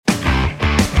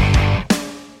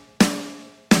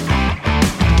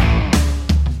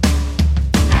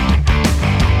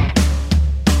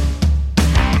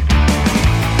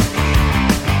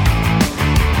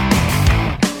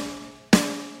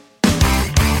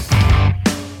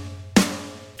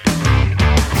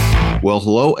Well,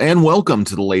 hello and welcome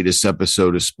to the latest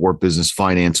episode of Sport Business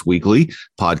Finance Weekly,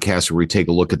 podcast where we take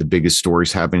a look at the biggest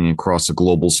stories happening across the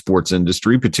global sports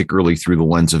industry, particularly through the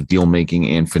lens of deal making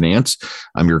and finance.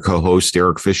 I'm your co-host,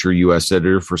 Eric Fisher, U.S.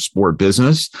 editor for Sport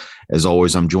Business. As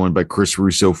always, I'm joined by Chris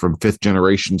Russo from Fifth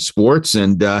Generation Sports,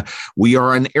 and we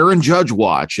are on Aaron Judge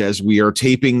watch as we are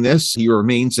taping this. He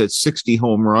remains at 60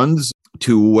 home runs,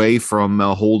 2 away from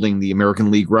holding the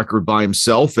American League record by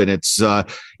himself. And it's,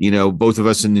 both of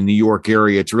us in the New York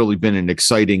area, it's really been an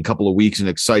exciting couple of weeks, an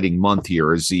exciting month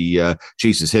here as he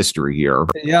chases history here.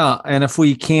 Yeah. And if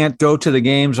we can't go to the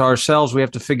games ourselves, we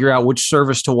have to figure out which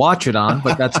service to watch it on.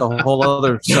 But that's a whole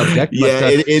other subject. Yeah,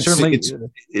 but,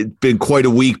 it's been quite a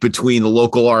week between the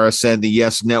local RSN, the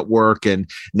Yes Network, and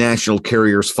national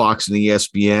carriers Fox and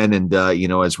ESPN. And,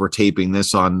 as we're taping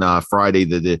this on Friday,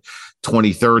 the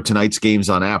 23rd, tonight's game's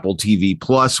on Apple TV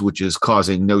Plus, which is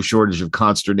causing no shortage of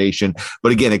consternation.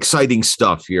 But again, exciting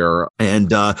stuff here.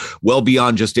 And well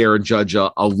beyond just Aaron Judge,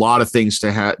 a lot of things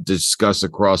to discuss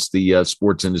across the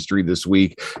sports industry this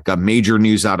week. Got major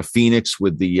news out of Phoenix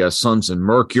with the Suns and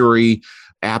Mercury.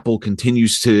 Apple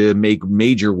continues to make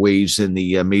major waves in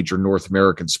the major North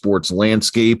American sports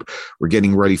landscape. We're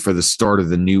getting ready for the start of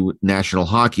the new National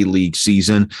Hockey League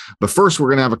season. But first, we're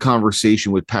going to have a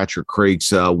conversation with Patrick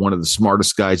Crakes, one of the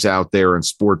smartest guys out there in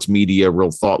sports media, real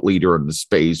thought leader in the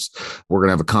space. We're going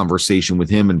to have a conversation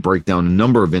with him and break down a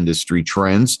number of industry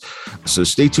trends. So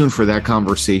stay tuned for that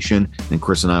conversation. And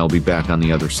Chris and I will be back on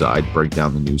the other side, break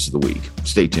down the news of the week.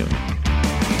 Stay tuned.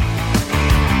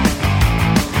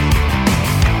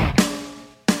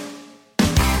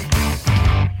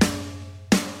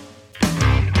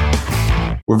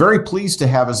 We're very pleased to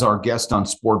have as our guest on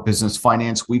Sport Business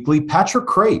Finance Weekly, Patrick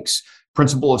Crakes,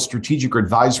 principal of strategic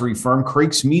advisory firm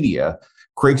Crakes Media.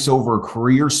 Crakes, over a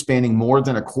career spanning more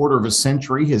than a quarter of a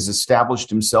century, has established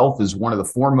himself as one of the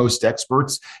foremost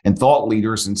experts and thought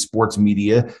leaders in sports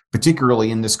media,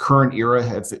 particularly in this current era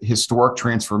of historic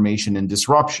transformation and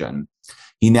disruption.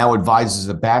 He now advises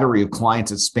a battery of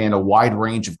clients that span a wide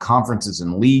range of conferences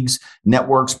and leagues,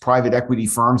 networks, private equity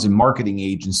firms, and marketing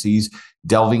agencies,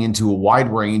 delving into a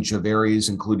wide range of areas,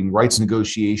 including rights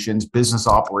negotiations, business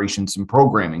operations, and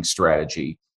programming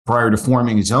strategy. Prior to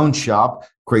forming his own shop,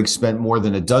 Craig spent more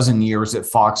than a dozen years at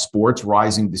Fox Sports,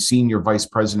 rising to senior vice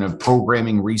president of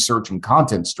programming, research, and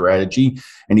content strategy.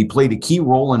 And he played a key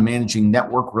role in managing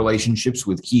network relationships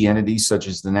with key entities such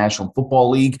as the National Football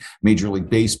League, Major League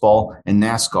Baseball, and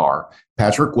NASCAR.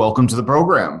 Patrick, welcome to the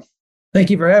program.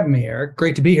 Thank you for having me, Eric.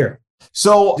 Great to be here.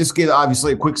 So just get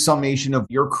obviously a quick summation of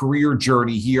your career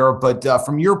journey here, but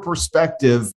from your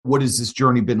perspective, what has this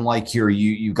journey been like here?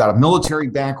 You've got a military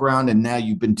background and now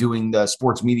you've been doing the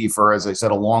sports media for, as I said,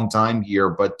 a long time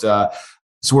here, but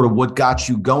sort of what got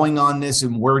you going on this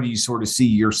and where do you sort of see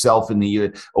yourself in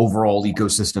the overall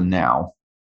ecosystem now?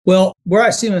 Well, where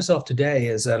I see myself today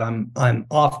is that I'm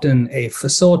often a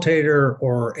facilitator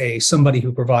or somebody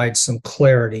who provides some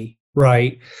clarity.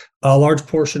 Right. A large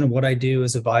portion of what I do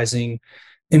is advising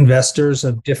investors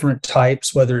of different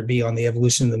types, whether it be on the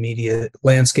evolution of the media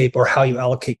landscape or how you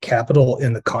allocate capital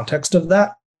in the context of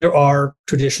that. There are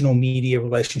traditional media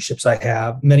relationships I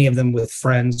have, many of them with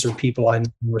friends or people I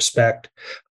respect.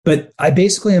 But I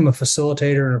basically am a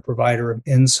facilitator and a provider of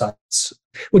insights,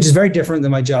 which is very different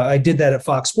than my job. I did that at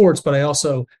Fox Sports, but I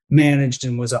also managed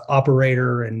and was an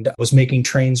operator and was making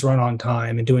trains run on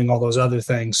time and doing all those other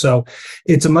things. So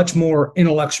it's a much more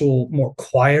intellectual, more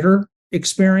quieter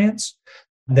experience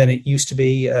than it used to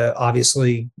be.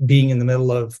 Obviously, being in the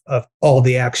middle of all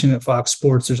the action at Fox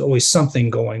Sports, there's always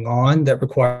something going on that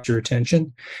requires your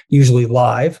attention, usually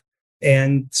live.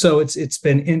 And so it's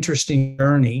been an interesting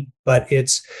journey, but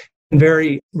it's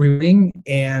very rewarding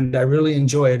and I really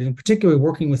enjoy it. And particularly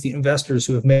working with the investors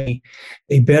who have made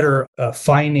a better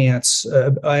finance.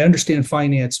 I understand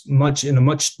finance in a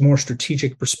much more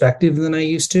strategic perspective than I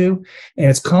used to. And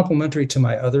it's complementary to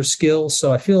my other skills.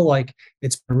 So I feel like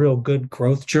it's been a real good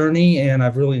growth journey and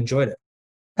I've really enjoyed it.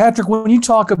 Patrick, when you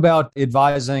talk about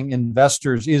advising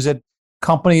investors, is it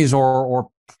companies or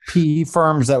PE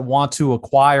firms that want to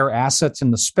acquire assets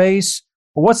in the space?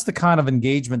 Or what's the kind of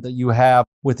engagement that you have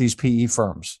with these PE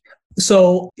firms?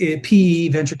 So PE,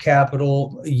 venture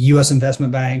capital, U.S.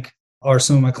 investment bank are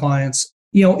some of my clients.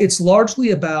 It's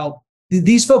largely about,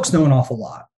 these folks know an awful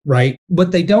lot, right?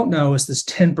 What they don't know is this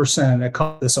 10%, I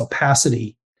call this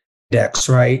opacity index,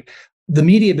 right? The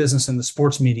media business and the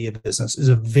sports media business is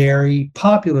a very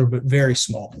popular but very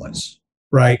small place,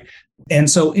 right? And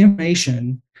so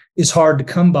information is hard to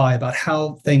come by about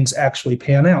how things actually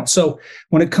pan out. So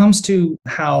when it comes to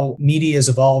how media is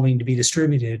evolving to be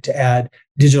distributed, to add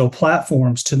digital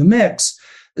platforms to the mix,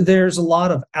 there's a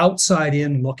lot of outside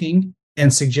in looking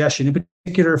and suggestion, in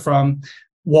particular from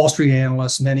Wall Street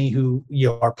analysts, many who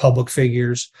are public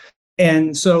figures.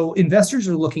 And so investors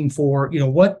are looking for,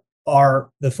 what are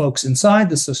the folks inside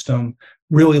the system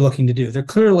really looking to do? They're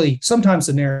clearly, sometimes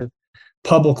the narrative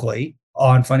publicly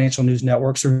on financial news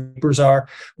networks or papers are,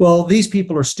 well, these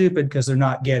people are stupid because they're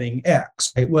not getting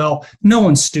X. Right? Well, no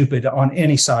one's stupid on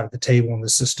any side of the table in the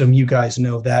system. You guys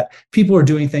know that. People are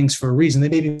doing things for a reason. They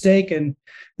may be mistaken.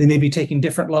 They may be taking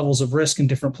different levels of risk in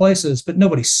different places, but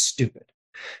nobody's stupid.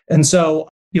 And so,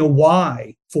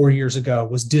 why 4 years ago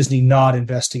was Disney not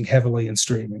investing heavily in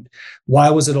streaming? Why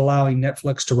was it allowing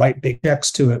Netflix to write big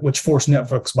checks to it, which forced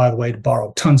Netflix, by the way, to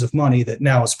borrow tons of money that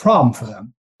now is a problem for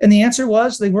them? And the answer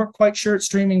was they weren't quite sure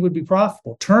streaming would be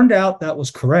profitable. Turned out that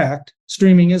was correct.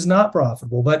 Streaming is not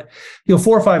profitable. But 4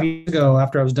 or 5 years ago,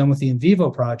 after I was done with the In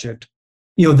Vivo project,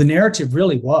 the narrative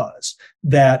really was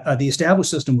that the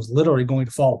established system was literally going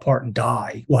to fall apart and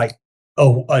die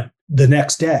the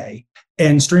next day.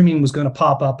 And streaming was going to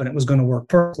pop up and it was going to work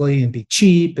perfectly and be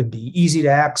cheap and be easy to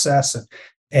access.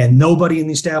 And nobody in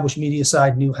the established media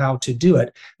side knew how to do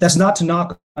it. That's not to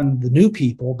knock on the new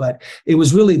people, but it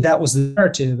was really, that was the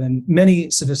narrative. And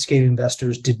many sophisticated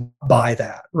investors did buy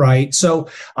that, right? So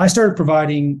I started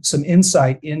providing some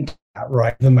insight into that,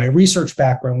 right? In my research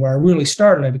background, where I really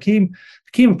started, I became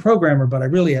a programmer, but I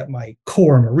really at my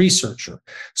core am a researcher.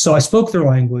 So I spoke their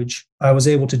language. I was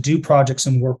able to do projects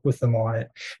and work with them on it.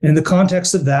 And in the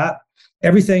context of that,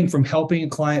 everything from helping a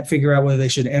client figure out whether they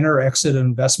should enter or exit an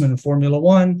investment in Formula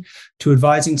One, to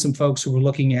advising some folks who were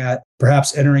looking at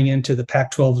perhaps entering into the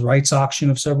Pac-12's rights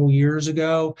auction of several years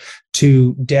ago,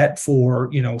 to debt for,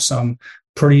 some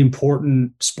pretty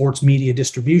important sports media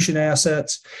distribution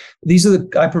assets.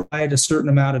 I provide a certain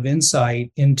amount of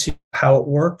insight into how it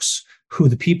works, who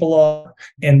the people are,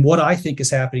 and what I think is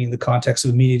happening in the context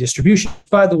of media distribution.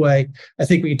 By the way, I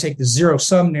think we can take the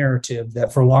zero-sum narrative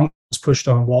that for long was pushed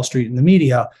on Wall Street and the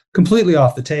media completely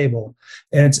off the table.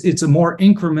 And it's a more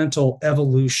incremental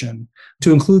evolution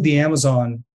to include the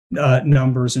Amazon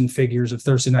numbers and figures of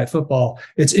Thursday Night Football.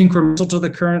 It's incremental to the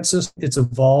current system. It's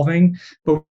evolving,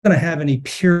 but we're not going to have any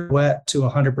pirouette to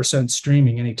 100%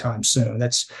 streaming anytime soon.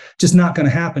 That's just not going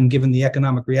to happen given the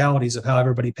economic realities of how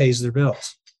everybody pays their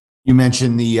bills. You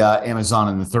mentioned the Amazon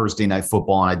and the Thursday Night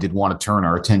Football, and I did want to turn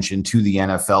our attention to the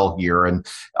NFL here, and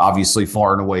obviously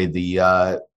far and away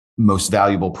the most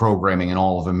valuable programming in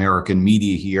all of American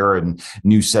media here, and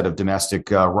new set of domestic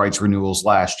rights renewals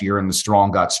last year, and the strong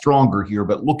got stronger here.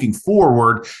 But looking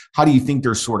forward, how do you think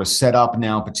they're sort of set up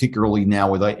now, particularly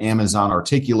now with Amazon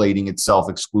articulating itself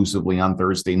exclusively on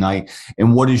Thursday night?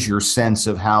 And what is your sense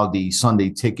of how the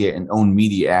Sunday Ticket and owned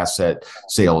media asset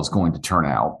sale is going to turn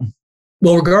out?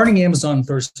 Well, regarding Amazon and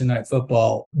Thursday Night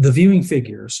Football, the viewing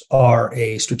figures are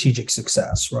a strategic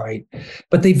success, right?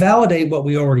 But they validate what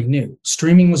we already knew.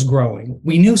 Streaming was growing.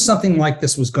 We knew something like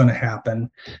this was going to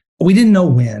happen. We didn't know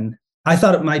when. I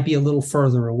thought it might be a little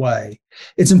further away.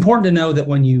 It's important to know that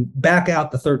when you back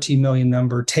out the 13 million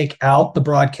number, take out the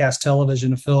broadcast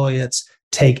television affiliates,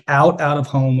 take out of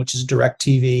home, which is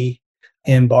DirecTV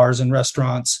and bars and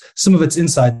restaurants. Some of it's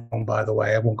inside home, by the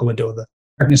way. I won't go into the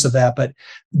of that, but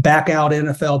back out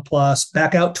NFL Plus,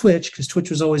 back out Twitch, because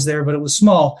Twitch was always there, but it was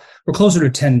small. We're closer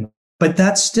to 10. But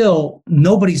that's still,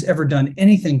 nobody's ever done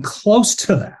anything close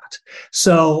to that.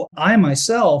 So I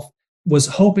myself was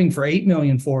hoping for 8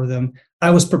 million for them. I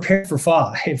was prepared for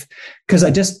 5 because I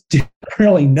just didn't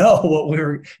really know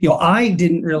what I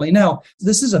didn't really know.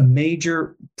 This is a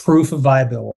major proof of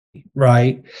viability,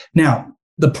 right? Now,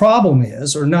 the problem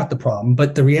is, or not the problem,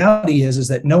 but the reality is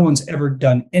that no one's ever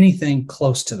done anything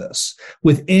close to this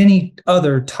with any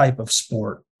other type of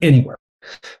sport anywhere.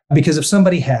 Because if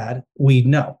somebody had, we'd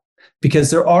know.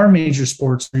 Because there are major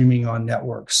sports streaming on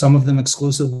networks, some of them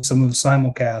exclusively, some of them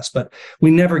simulcast, but we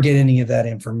never get any of that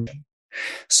information.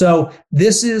 So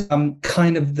this is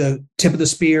kind of the tip of the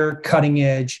spear, cutting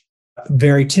edge,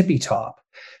 very tippy top.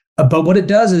 But what it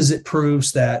does is it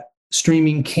proves that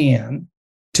streaming can,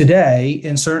 today,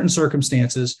 in certain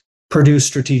circumstances, produce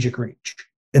strategic reach.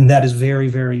 And that is very,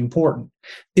 very important.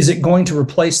 Is it going to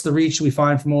replace the reach we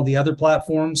find from all the other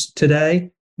platforms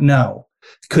today? No.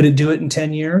 Could it do it in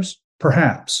 10 years?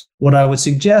 Perhaps. What I would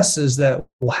suggest is that what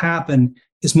will happen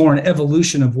is more an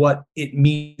evolution of what it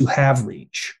means to have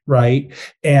reach, right?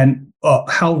 And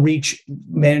how reach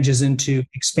manages into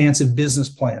expansive business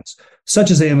plans,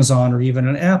 such as Amazon or even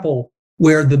an Apple,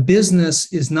 where the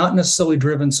business is not necessarily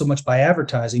driven so much by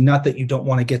advertising, not that you don't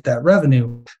want to get that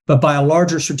revenue, but by a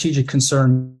larger strategic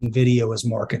concern in video as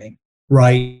marketing,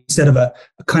 right? Instead of a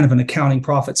kind of an accounting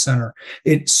profit center,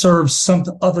 it serves some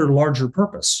other larger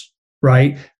purpose,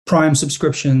 right? Prime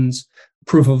subscriptions,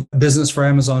 proof of business for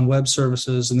Amazon Web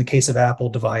Services, in the case of Apple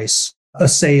device, a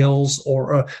sales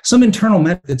or some internal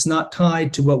metric that's not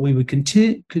tied to what we would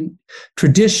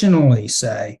traditionally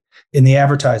say in the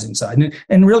advertising side.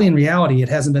 And really, in reality, it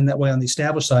hasn't been that way on the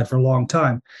established side for a long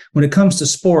time. When it comes to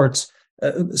sports,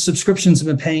 subscriptions have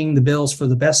been paying the bills for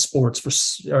the best sports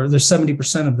or they're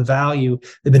 70% of the value.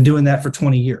 They've been doing that for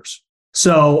 20 years.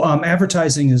 So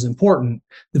advertising is important,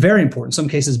 very important, in some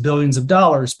cases billions of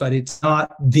dollars, but it's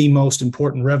not the most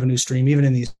important revenue stream, even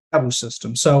in the established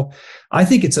system. So I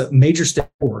think it's a major step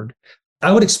forward.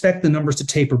 I would expect the numbers to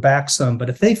taper back some, but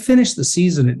if they finish the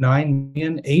season at 9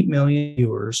 million, 8 million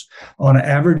viewers on an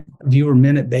average viewer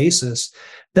minute basis,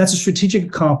 that's a strategic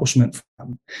accomplishment for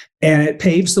them. And it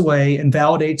paves the way and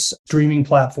validates streaming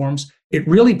platforms. It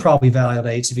really probably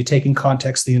validates, if you take in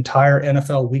context the entire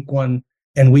NFL week 1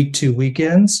 and week 2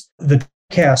 weekends, the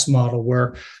broadcast model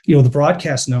where, the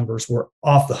broadcast numbers were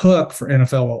off the hook for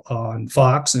NFL on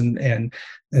Fox and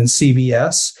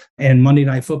CBS, and Monday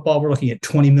Night Football, we're looking at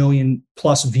 20 million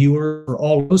plus viewers for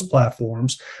all those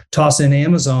platforms. Toss in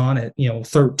Amazon at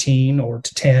 13 or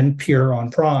to 10 pure on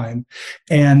Prime,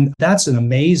 and that's an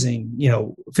amazing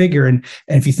figure. And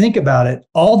if you think about it,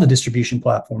 all the distribution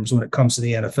platforms when it comes to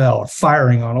the NFL are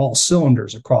firing on all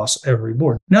cylinders across every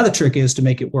board. Now the trick is to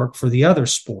make it work for the other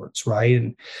sports,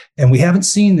 right? And we haven't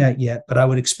seen that yet, but I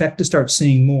would expect to start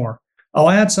seeing more. I'll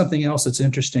add something else that's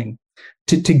interesting.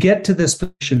 To get to this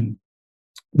position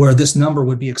where this number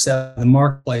would be accepted in the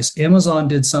marketplace, Amazon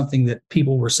did something that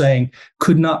people were saying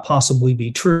could not possibly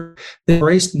be true. They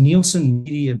embraced Nielsen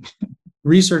Media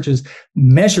Research's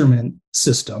measurement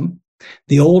system,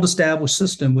 the old established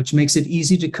system, which makes it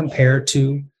easy to compare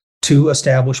to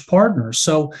established partners.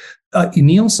 So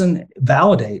Nielsen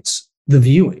validates the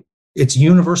viewing. It's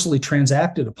universally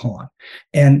transacted upon.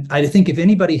 And I think if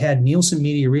anybody had Nielsen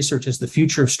Media Research as the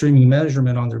future of streaming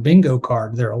measurement on their bingo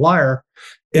card, they're a liar,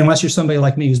 unless you're somebody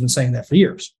like me who's been saying that for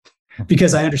years,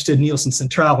 because I understood Nielsen's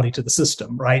centrality to the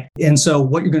system, right? And so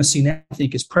what you're going to see now, I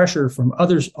think, is pressure from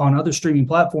others on other streaming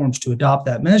platforms to adopt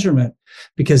that measurement,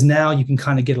 because now you can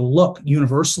kind of get a look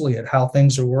universally at how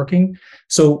things are working.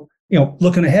 So,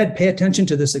 looking ahead, pay attention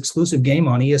to this exclusive game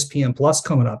on ESPN Plus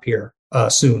coming up here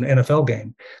soon, NFL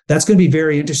game. That's going to be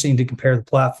very interesting to compare the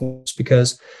platforms,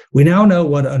 because we now know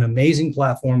what an amazing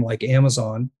platform like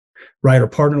Amazon, right, or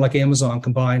partner like Amazon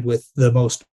combined with the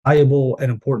most valuable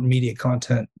and important media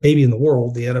content maybe in the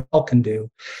world, the NFL can do.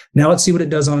 Now let's see what it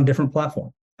does on a different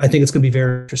platform. I think it's going to be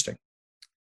very interesting.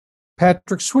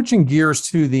 Patrick, switching gears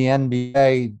to the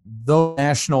NBA, those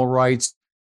national rights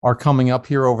are coming up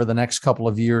here over the next couple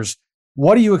of years.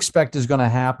 What do you expect is going to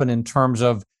happen in terms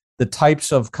of the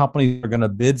types of companies that are going to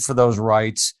bid for those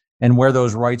rights and where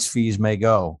those rights fees may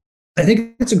go? I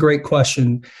think it's a great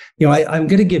question. I'm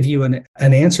going to give you an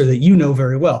answer that you know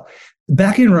very well.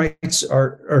 Back-end rights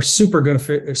are super going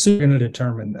to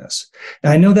determine this.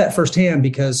 And I know that firsthand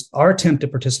because our attempt to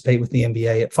participate with the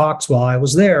NBA at Fox while I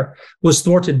was there was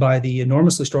thwarted by the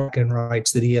enormously strong back-end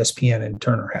rights that ESPN and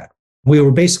Turner had. We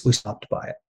were basically stopped by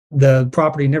it. The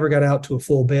property never got out to a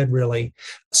full bid, really,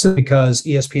 because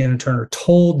ESPN and Turner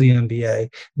told the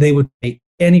NBA they would pay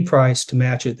any price to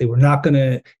match it. They were not going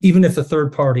to, even if a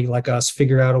third party like us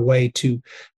figured out a way to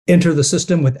enter the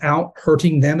system without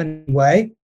hurting them in any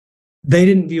way, they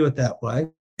didn't view it that way.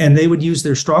 And they would use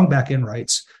their strong back-end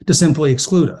rights to simply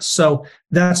exclude us. So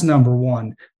that's number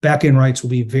one. Back-end rights will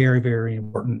be very, very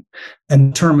important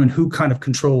and determine who kind of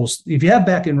controls. If you have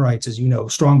back-end rights, as you know,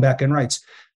 strong back-end rights,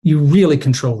 you really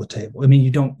control the table. I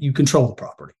mean, you control the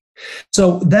property.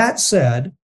 So that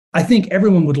said, I think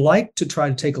everyone would like to try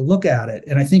to take a look at it.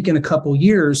 And I think in a couple of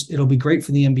years, it'll be great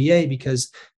for the NBA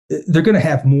because they're going to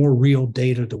have more real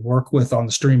data to work with on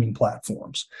the streaming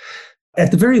platforms. At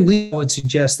the very least, I would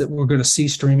suggest that we're going to see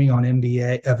streaming on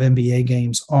NBA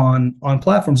games on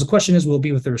platforms. The question is, will it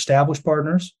be with their established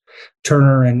partners,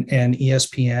 Turner and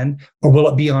ESPN, or will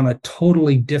it be on a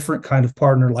totally different kind of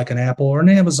partner like an Apple or an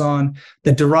Amazon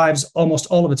that derives almost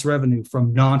all of its revenue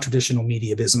from non-traditional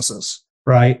media businesses,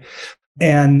 right?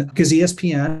 And because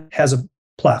ESPN has a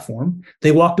platform,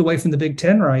 they walked away from the Big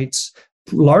Ten rights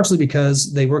largely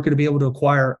because they weren't going to be able to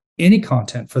acquire any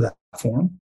content for that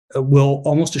platform. Will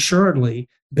almost assuredly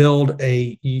build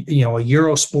a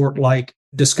Eurosport-like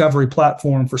discovery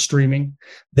platform for streaming.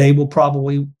 They will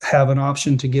probably have an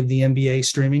option to give the NBA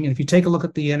streaming. And if you take a look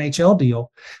at the NHL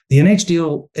deal, the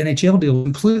NHL deal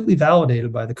completely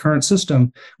validated by the current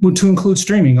system to include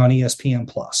streaming on ESPN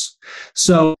Plus.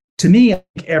 So to me, I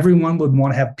think everyone would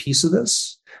want to have a piece of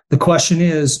this. The question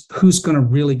is, who's going to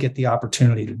really get the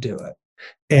opportunity to do it?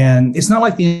 And it's not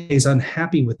like the NBA is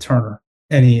unhappy with Turner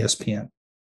and ESPN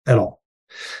at all.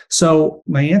 So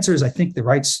my answer is I think the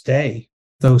rights stay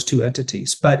those two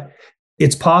entities, but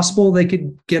it's possible they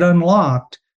could get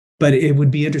unlocked, but it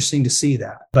would be interesting to see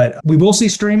that. But we will see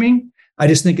streaming. I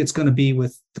just think it's going to be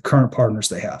with the current partners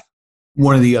they have.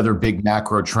 One of the other big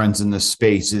macro trends in this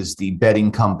space is the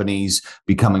betting companies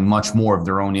becoming much more of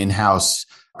their own in-house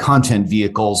content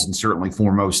vehicles, and certainly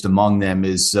foremost among them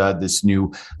is this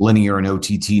new linear and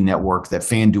OTT network that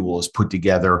FanDuel has put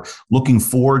together. Looking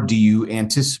forward, do you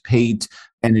anticipate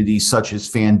entities such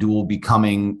as FanDuel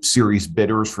becoming serious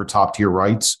bidders for top-tier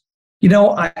rights?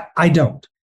 I don't.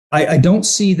 I don't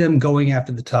see them going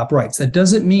after the top rights. That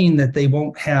doesn't mean that they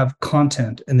won't have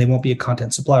content and they won't be a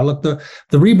content supplier. Look, the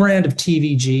rebrand of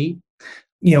TVG,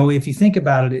 if you think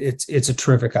about it, it's a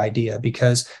terrific idea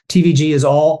because TVG is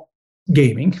all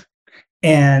gaming,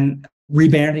 and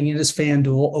rebranding it as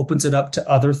FanDuel opens it up to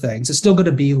other things. It's still going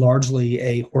to be largely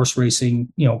a horse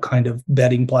racing, kind of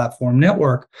betting platform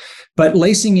network, but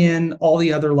lacing in all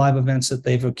the other live events that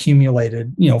they've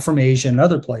accumulated, from Asia and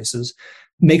other places,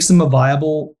 makes them a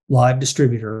viable live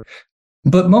distributor.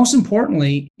 But most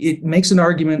importantly, it makes an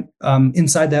argument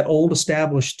inside that old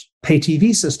established pay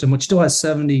TV system, which still has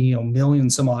 70 million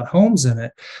some odd homes in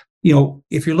it.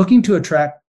 If you're looking to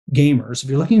attract gamers, if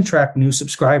you're looking to attract new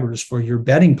subscribers for your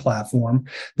betting platform,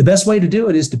 the best way to do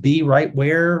it is to be right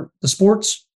where the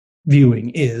sports viewing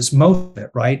is, most of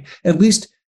it, right? At least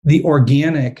the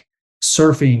organic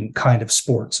surfing kind of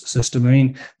sports system. I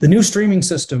mean, the new streaming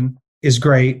system is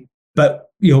great, but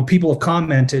people have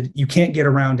commented you can't get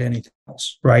around anything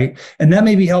else, right? And that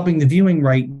may be helping the viewing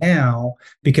right now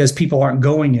because people aren't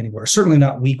going anywhere. Certainly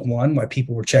not week one, where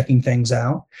people were checking things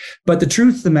out. But the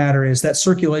truth of the matter is that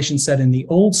circulation set in the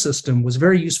old system was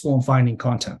very useful in finding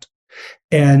content.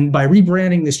 And by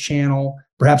rebranding this channel,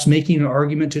 perhaps making an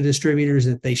argument to distributors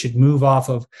that they should move off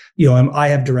of, I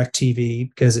have DirecTV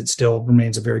because it still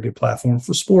remains a very good platform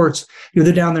for sports.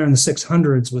 They're down there in the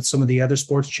 600s with some of the other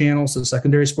sports channels, the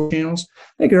secondary sports channels.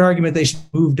 Make an argument they should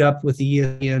have moved up with the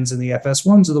ESPNs and the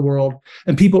FS1s of the world,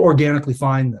 and people organically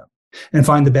find them and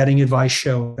find the betting advice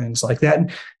show, things like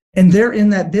that. And they're in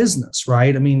that business,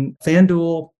 right? I mean,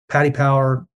 FanDuel, Paddy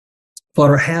Power,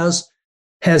 Flutter has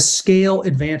scale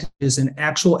advantages in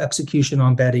actual execution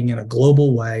on betting in a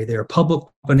global way. They're a public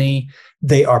company.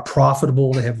 They are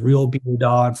profitable. They have real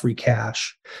EBITDA and free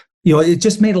cash. It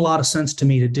just made a lot of sense to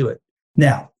me to do it.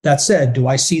 Now, that said, do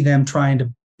I see them trying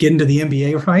to get into the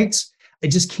NBA rights? I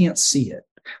just can't see it.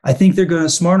 I think they're going to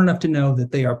smart enough to know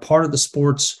that they are part of the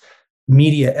sports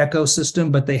media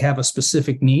ecosystem, but they have a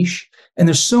specific niche. And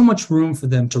there's so much room for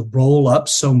them to roll up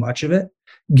so much of it,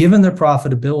 given their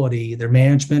profitability, their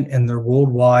management, and their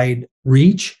worldwide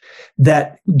reach,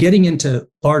 that getting into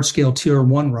large-scale tier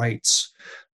one rights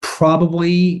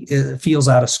probably feels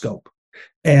out of scope.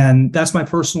 And that's my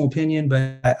personal opinion,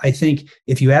 but I think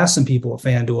if you ask some people at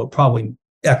FanDuel, it probably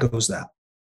echoes that.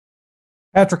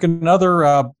 Patrick,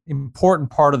 another important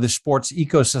part of the sports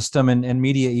ecosystem and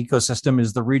media ecosystem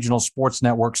is the regional sports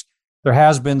networks. There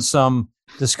has been some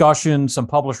discussion, some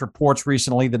published reports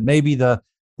recently that maybe the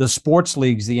sports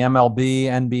leagues, the MLB,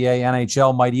 NBA,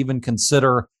 NHL, might even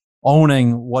consider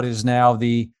owning what is now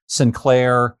the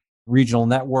Sinclair regional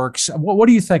networks. What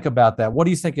do you think about that? What do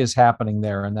you think is happening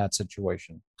there in that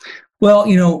situation? Well,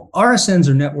 RSNs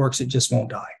are networks that just won't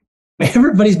die.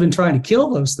 Everybody's been trying to kill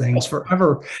those things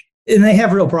forever. And they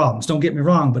have real problems, don't get me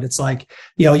wrong, but it's like,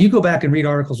 you go back and read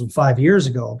articles from 5 years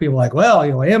ago, people are like, well,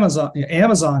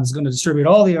 Amazon is going to distribute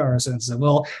all the RSNs.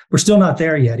 Well, we're still not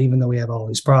there yet, even though we have all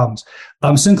these problems.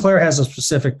 Sinclair has a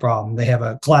specific problem. They have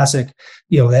a classic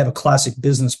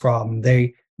business problem.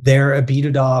 Their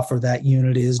EBITDA for that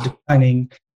unit is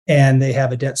declining, and they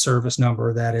have a debt service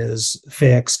number that is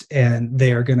fixed, and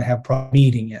they are going to have problem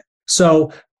meeting it.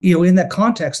 So, in that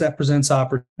context, that presents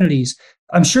opportunities.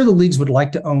 I'm sure the leagues would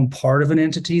like to own part of an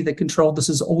entity that controlled. This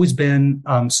has always been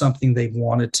something they've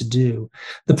wanted to do.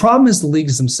 The problem is the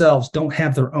leagues themselves don't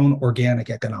have their own organic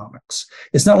economics.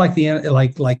 It's not like the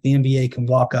NBA can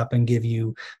walk up and give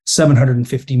you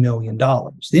 $750 million. The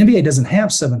NBA doesn't have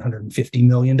 $750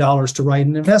 million to write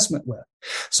an investment with.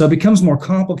 So it becomes more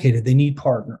complicated. They need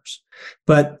partners.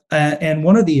 But and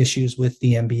one of the issues with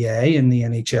the NBA and the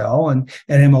NHL and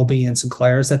MLB and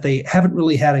Sinclair is that they haven't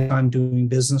really had a time doing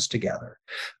business together.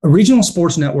 Regional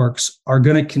sports networks are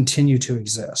going to continue to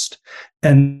exist,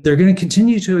 and they're going to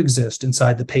continue to exist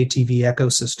inside the pay TV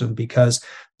ecosystem because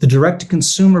the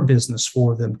direct-to-consumer business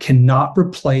for them cannot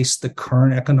replace the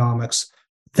current economics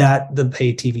that the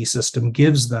pay TV system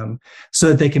gives them so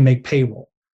that they can make payroll.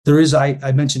 There is,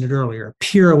 I mentioned it earlier, a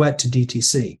pirouette to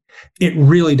DTC. It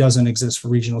really doesn't exist for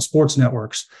regional sports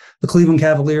networks. The Cleveland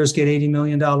Cavaliers get $80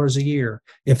 million a year.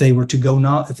 If they were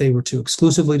to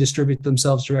exclusively distribute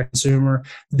themselves direct to consumer,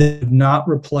 they would not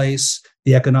replace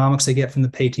the economics they get from the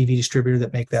pay TV distributor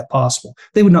that make that possible.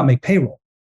 They would not make payroll.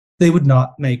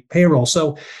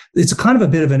 So it's a kind of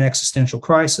a bit of an existential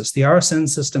crisis. The RSN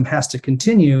system has to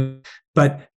continue,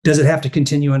 but does it have to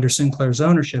continue under Sinclair's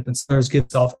ownership? And Sinclair's gives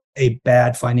itself a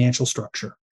bad financial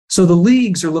structure. So the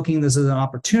leagues are looking at this as an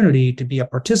opportunity to be a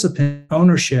participant in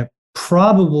ownership,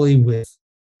 probably with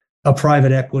a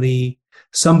private equity,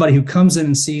 somebody who comes in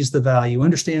and sees the value,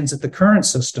 understands that the current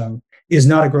system is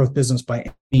not a growth business by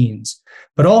any means,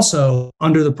 but also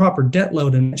under the proper debt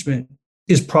load management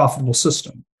is profitable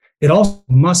system. It also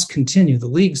must continue. The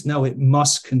leagues know it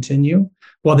must continue.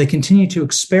 While they continue to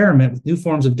experiment with new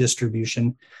forms of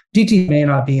distribution, DTC may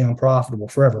not be unprofitable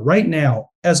forever. Right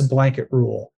now, as a blanket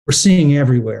rule, we're seeing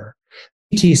everywhere,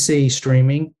 DTC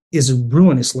streaming is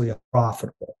ruinously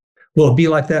unprofitable. Will it be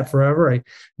like that forever?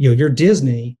 You're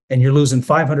Disney and you're losing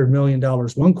 $500 million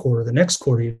one quarter. The next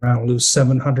quarter, you're going to lose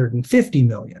 $750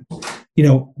 million.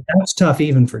 That's tough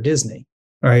even for Disney,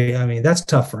 right? I mean, that's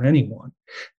tough for anyone.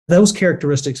 Those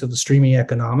characteristics of the streaming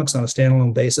economics on a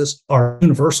standalone basis are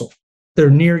universal. They're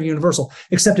near universal,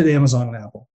 except at Amazon and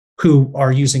Apple, who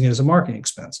are using it as a marketing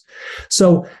expense.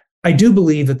 So I do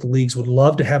believe that the leagues would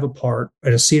love to have a part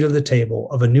at a seat at the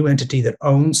table of a new entity that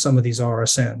owns some of these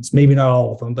RSNs. Maybe not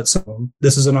all of them, but some of them.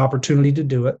 This is an opportunity to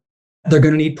do it. They're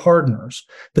going to need partners.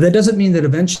 But that doesn't mean that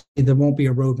eventually there won't be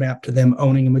a roadmap to them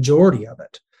owning a majority of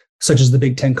it, such as the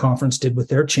Big Ten Conference did with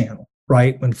their channel,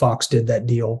 right? When Fox did that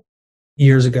deal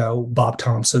years ago, Bob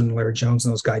Thompson, Larry Jones,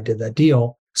 and those guys did that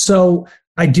deal. So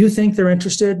I do think they're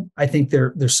interested. I think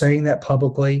they're saying that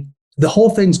publicly. The whole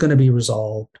thing's going to be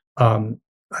resolved,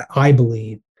 I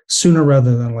believe, sooner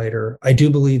rather than later. I do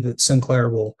believe that Sinclair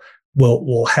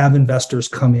will have investors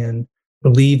come in,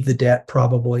 relieve the debt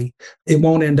probably. It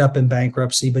won't end up in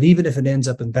bankruptcy, but even if it ends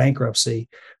up in bankruptcy,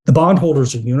 the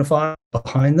bondholders are unified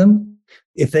behind them.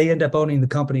 If they end up owning the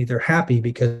company, they're happy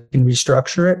because they can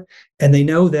restructure it. And they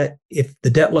know that if the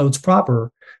debt load's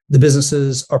proper, the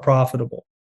businesses are profitable.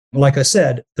 Like I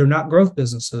said, they're not growth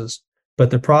businesses, but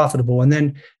they're profitable. And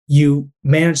then you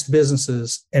manage the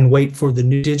businesses and wait for the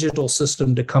new digital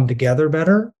system to come together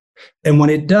better. And when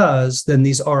it does, then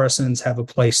these RSNs have a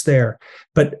place there.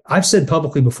 But I've said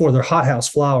publicly before, they're hothouse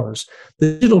flowers.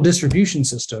 The digital distribution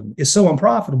system is so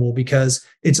unprofitable because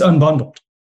it's unbundled.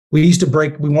 We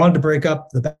wanted to break up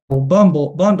the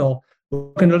bundle,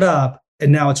 broken it up, and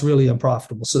now it's really an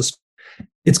unprofitable system.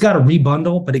 It's got to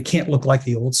rebundle, but it can't look like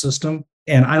the old system.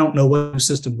 And I don't know what the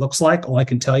system looks like. All I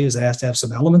can tell you is it has to have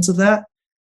some elements of that.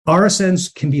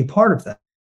 RSNs can be a part of that,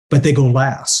 but they go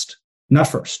last, not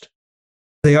first.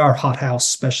 They are hothouse,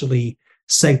 especially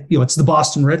it's the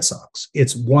Boston Red Sox.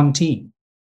 It's one team,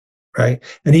 right?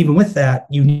 And even with that,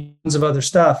 you need tons of other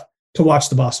stuff to watch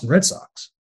the Boston Red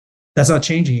Sox. That's not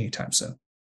changing anytime soon.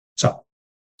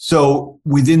 So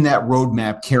within that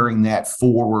roadmap, carrying that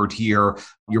forward here,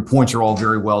 your points are all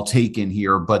very well taken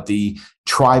here, but the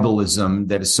tribalism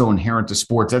that is so inherent to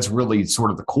sports, that's really sort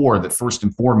of the core that first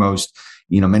and foremost,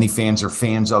 many fans are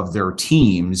fans of their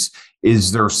teams.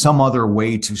 Is there some other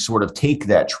way to sort of take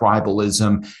that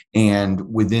tribalism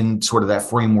and within sort of that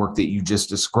framework that you just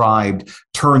described,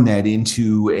 turn that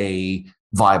into a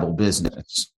viable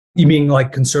business? You mean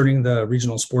like concerning the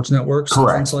regional sports networks? Correct.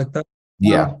 And things like that?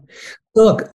 Yeah.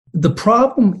 Look, the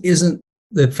problem isn't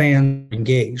that fans are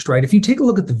engaged, right? If you take a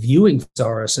look at the viewing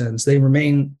RSNs, they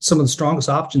remain some of the strongest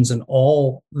options in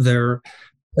all their,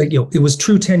 it was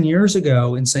true 10 years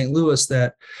ago in St. Louis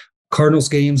that Cardinals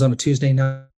games on a Tuesday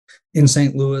night in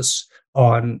St. Louis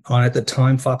on at the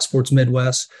time Fox Sports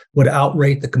Midwest would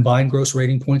outrate the combined gross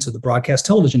rating points of the broadcast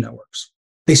television networks.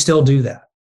 They still do that,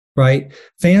 right?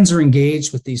 Fans are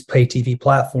engaged with these pay TV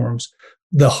platforms.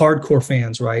 The hardcore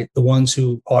fans, right? The ones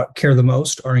who care the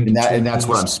most are engaged. And that's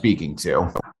what I'm speaking to.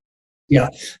 Yeah.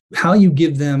 How you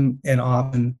give them an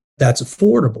option that's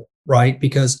affordable, right?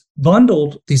 Because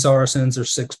bundled, these RSNs are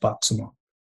 $6 a month,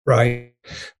 right?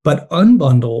 But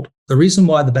unbundled, the reason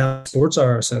why the Bally Sports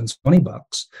RSN is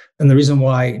 $20 and the reason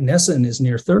why NESN is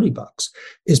near $30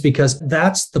 is because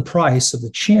that's the price of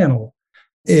the channel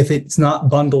if it's not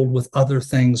bundled with other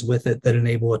things with it that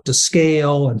enable it to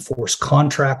scale and force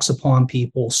contracts upon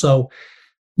people. So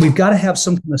we've got to have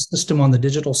some kind of system on the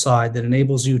digital side that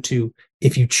enables you to,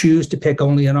 if you choose to pick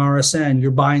only an RSN, you're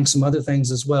buying some other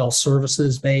things as well,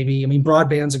 services maybe. I mean,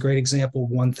 broadband's a great example of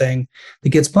one thing that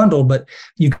gets bundled, but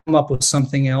you come up with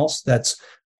something else that's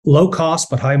low cost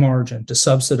but high margin to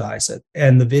subsidize it,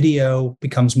 and the video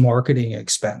becomes marketing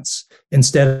expense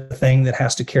instead of a thing that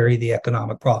has to carry the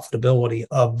economic profitability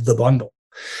of the bundle.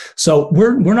 So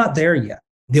we're not there yet.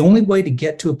 The only way to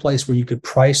get to a place where you could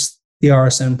price the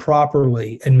RSN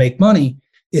properly and make money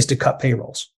is to cut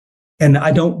payrolls. And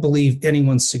I don't believe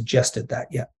anyone's suggested that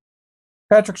yet.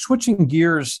 Patrick, switching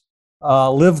gears,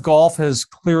 Live Golf has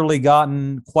clearly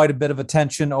gotten quite a bit of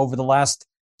attention over the last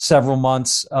several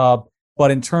months. But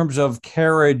in terms of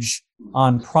carriage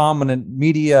on prominent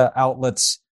media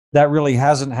outlets, that really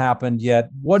hasn't happened yet.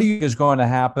 What do you think is going to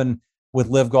happen with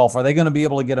Live Golf? Are they going to be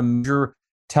able to get a major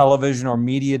television or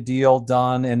media deal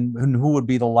done? And who would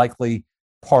be the likely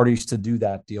parties to do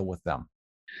that deal with them?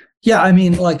 Yeah, I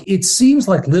mean, like, it seems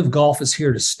like Live Golf is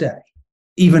here to stay,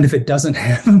 even if it doesn't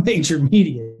have a major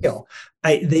media deal.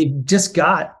 They've just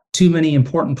got too many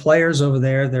important players over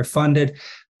there. They're funded.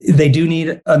 They do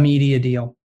need a media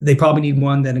deal. They probably need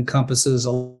one that encompasses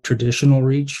a traditional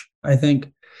reach, I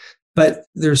think. But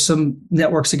there's some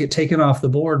networks that get taken off the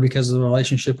board because of the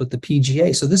relationship with the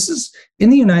PGA. So this is, in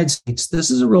the United States,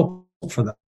 this is a real for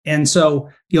them. And so,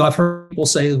 I've heard people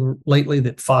say lately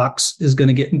that Fox is going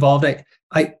to get involved.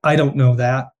 I don't know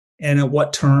that. And at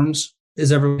what terms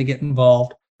is everyone going to get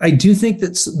involved? I do think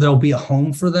that there'll be a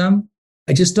home for them.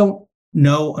 I just don't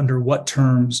know under what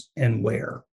terms and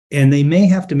where. And they may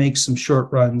have to make some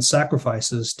short-run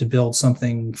sacrifices to build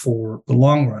something for the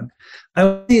long run. I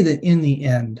would say that in the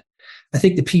end, I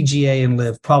think the PGA and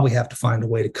Live probably have to find a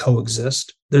way to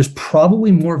coexist. There's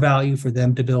probably more value for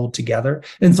them to build together.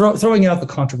 And throwing out the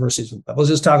controversies, let's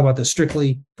just talk about this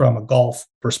strictly from a golf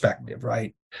perspective,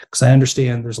 right? Because I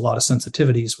understand there's a lot of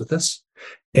sensitivities with this,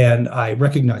 and I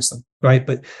recognize them, right?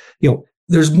 But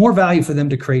there's more value for them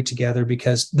to create together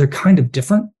because they're kind of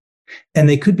different. And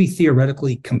they could be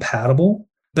theoretically compatible,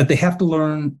 but they have to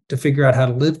learn to figure out how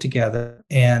to live together.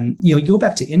 And you go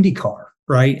back to IndyCar,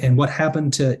 right? And what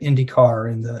happened to IndyCar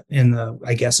in the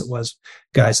I guess it was,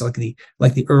 guys, like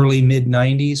the early mid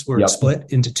 90s, where it split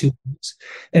into two leagues,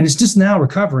 and it's just now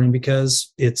recovering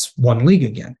because it's one league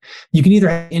again. You can either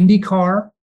have IndyCar,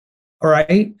 all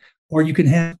right, or you can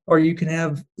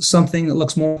have something that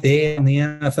looks more like the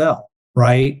NFL,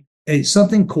 right? It's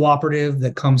something cooperative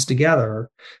that comes together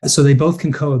so they both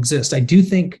can coexist. I do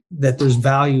think that there's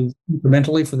value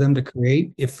incrementally for them to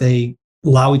create if they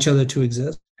allow each other to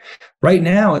exist. Right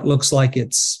now, it looks like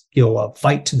it's a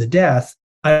fight to the death.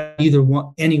 Either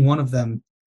any one of them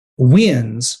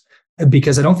wins,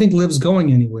 because I don't think Live's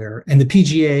going anywhere, and the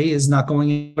PGA is not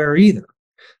going anywhere either.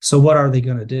 So what are they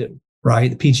going to do,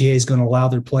 right? The PGA is going to allow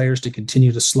their players to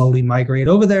continue to slowly migrate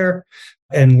over there,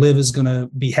 and Live is going to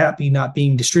be happy not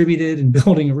being distributed and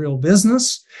building a real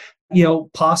business.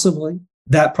 Possibly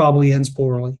that probably ends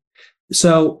poorly.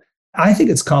 So I think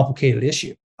it's a complicated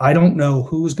issue. I don't know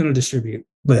who's going to distribute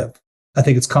Live. I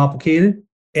think it's complicated,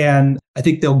 and I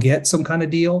think they'll get some kind of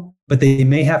deal, but they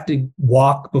may have to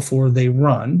walk before they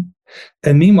run.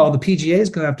 And meanwhile, the PGA is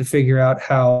going to have to figure out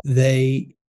how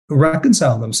they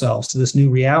reconcile themselves to this new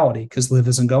reality, because Live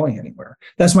isn't going anywhere.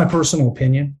 That's my personal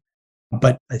opinion,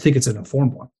 but I think it's an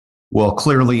informed one. Well,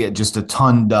 clearly, just a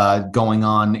ton going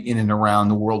on in and around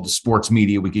the world of sports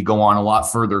media. We could go on a lot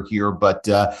further here, but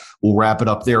we'll wrap it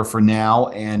up there for now.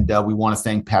 And we want to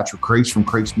thank Patrick Crakes from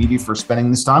Crakes Media for spending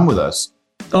this time with us.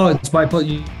 Oh, it's my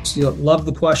pleasure. Love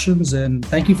the questions, and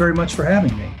thank you very much for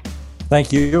having me.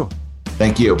 Thank you.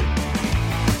 Thank you.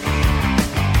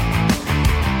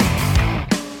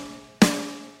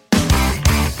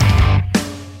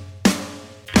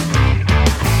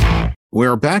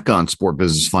 We're back on Sport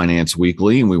Business Finance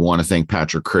Weekly, and we want to thank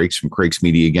Patrick Crakes from Crakes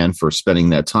Media again for spending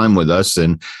that time with us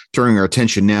and turning our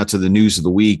attention now to the news of the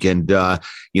week. And,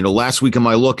 last week in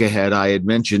my look ahead, I had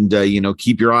mentioned,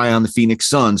 keep your eye on the Phoenix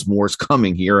Suns. More's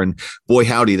coming here. And boy,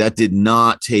 howdy, that did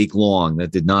not take long.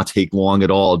 That did not take long at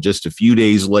all. Just a few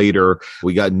days later,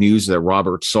 we got news that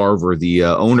Robert Sarver, the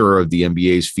owner of the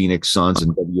NBA's Phoenix Suns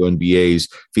and WNBA's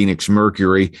Phoenix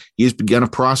Mercury, he has begun a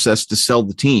process to sell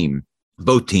the team.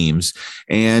 Both teams.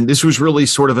 And this was really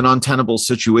sort of an untenable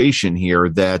situation here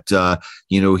that,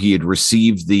 he had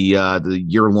received the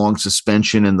year-long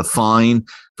suspension and the fine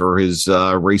for his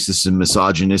racist and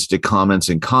misogynistic comments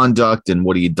and conduct, and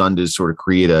what he had done to sort of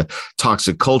create a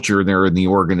toxic culture there in the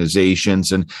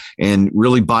organizations. And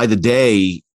really by the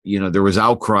day, there was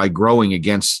outcry growing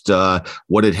against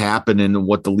what had happened and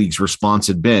what the league's response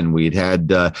had been. We had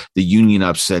the union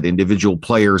upset, individual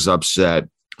players upset,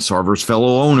 Sarver's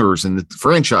fellow owners and the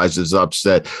franchises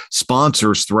upset,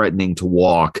 sponsors threatening to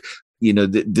walk.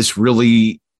 This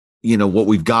really, what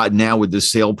we've got now with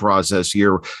this sale process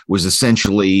here was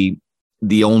essentially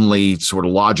the only sort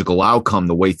of logical outcome,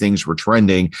 the way things were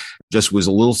trending. Just was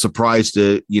a little surprised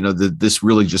that, that this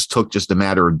really just took just a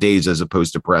matter of days as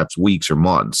opposed to perhaps weeks or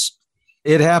months.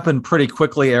 It happened pretty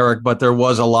quickly, Eric, but there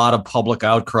was a lot of public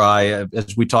outcry.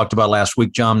 As we talked about last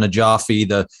week, John Najafi,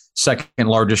 the second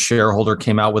largest shareholder,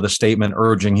 came out with a statement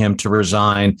urging him to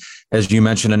resign. As you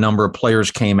mentioned, a number of players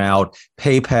came out.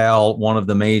 PayPal, one of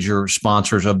the major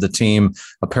sponsors of the team,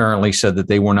 apparently said that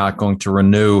they were not going to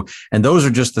renew. And those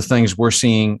are just the things we're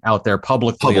seeing out there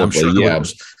publicly. I'm sure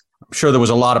there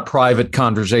was a lot of private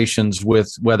conversations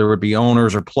with whether it be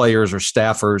owners or players or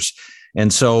staffers.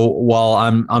 And so while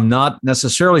I'm not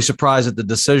necessarily surprised at the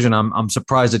decision, I'm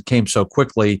surprised it came so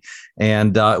quickly.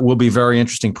 And it will be a very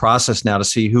interesting process now to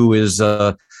see who is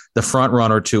the front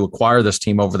runner to acquire this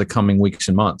team over the coming weeks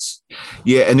and months.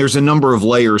 Yeah, and there's a number of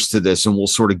layers to this, and we'll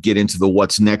sort of get into the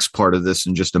what's next part of this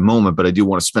in just a moment. But I do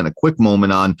want to spend a quick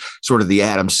moment on sort of the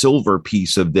Adam Silver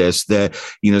piece of this, that,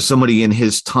 somebody in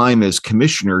his time as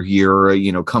commissioner here,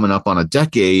 coming up on a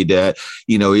decade,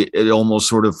 it almost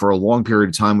sort of for a long period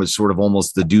of time was sort of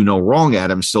almost the do no wrong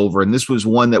Adam Silver. And this was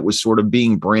one that was sort of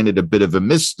being branded a bit of a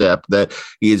misstep, that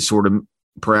he had sort of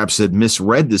perhaps had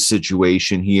misread the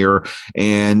situation here.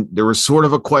 And there was sort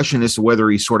of a question as to whether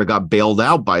he sort of got bailed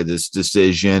out by this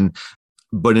decision.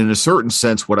 But in a certain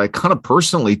sense, what I kind of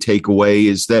personally take away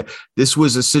is that this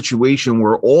was a situation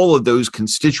where all of those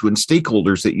constituent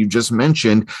stakeholders that you just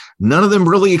mentioned, none of them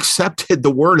really accepted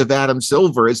the word of Adam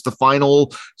Silver as the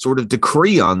final sort of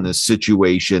decree on this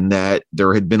situation, that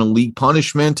there had been a league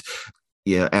punishment.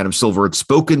 Yeah, Adam Silver had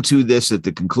spoken to this at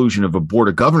the conclusion of a Board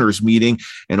of Governors meeting,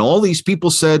 and all these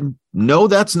people said, no,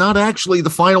 that's not actually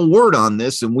the final word on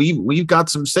this, and we've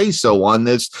got some say-so on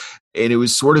this. And it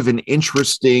was sort of an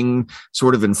interesting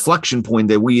sort of inflection point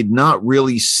that we had not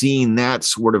really seen that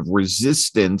sort of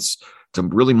resistance to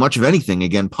really much of anything,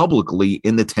 again, publicly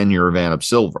in the tenure of Adam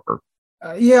Silver.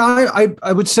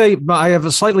 I would say I have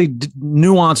a slightly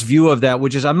nuanced view of that,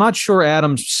 which is I'm not sure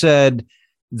Adam said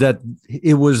that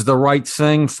it was the right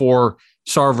thing for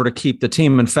Sarver to keep the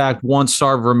team. In fact, once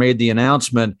Sarver made the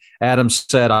announcement, Adam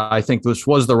said, I think this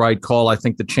was the right call. I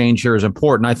think the change here is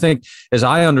important. I think, as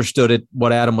I understood it,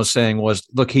 what Adam was saying was,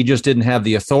 look, he just didn't have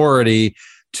the authority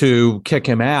to kick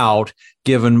him out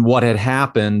given what had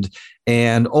happened.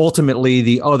 And ultimately,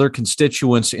 the other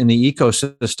constituents in the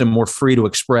ecosystem were free to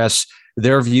express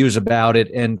their views about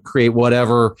it and create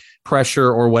whatever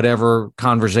pressure or whatever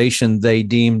conversation they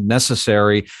deemed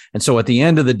necessary. And so at the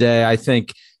end of the day, I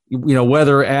think,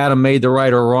 whether Adam made the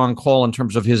right or wrong call in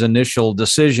terms of his initial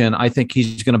decision, I think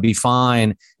he's going to be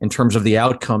fine in terms of the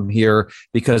outcome here,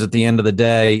 because at the end of the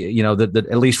day,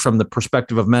 at least from the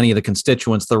perspective of many of the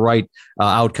constituents, the right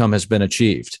outcome has been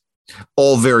achieved.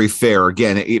 All very fair.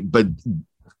 Again, but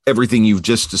everything you've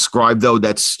just described, though,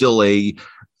 that's still a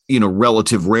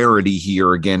relative rarity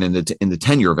here, again, in the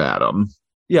tenure of Adam.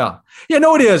 Yeah.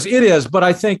 No, it is. It is. But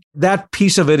I think that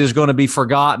piece of it is going to be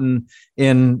forgotten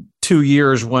in 2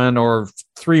 years or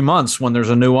 3 months when there's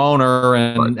a new owner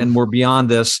and we're beyond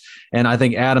this. And I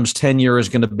think Adam's tenure is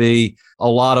going to be a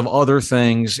lot of other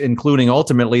things, including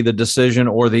ultimately the decision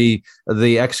or the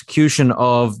execution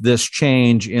of this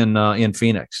change in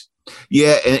Phoenix.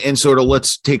 Yeah, and sort of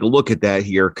let's take a look at that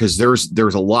here, because there's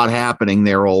a lot happening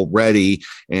there already,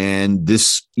 and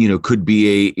this could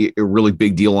be a really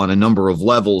big deal on a number of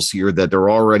levels here, that there are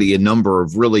already a number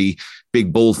of really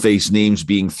big bold-faced names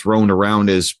being thrown around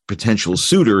as potential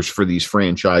suitors for these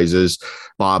franchises.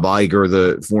 Bob Iger,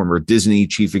 the former Disney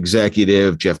chief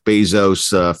executive, Jeff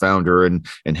Bezos, founder and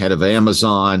head of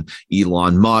Amazon,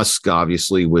 Elon Musk,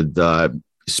 obviously with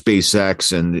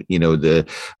SpaceX, and the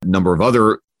number of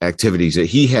other activities that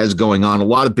he has going on. A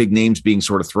lot of big names being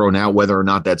sort of thrown out. Whether or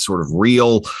not that's sort of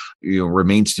real,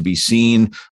 remains to be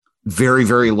seen. Very,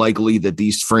 very likely that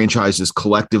these franchises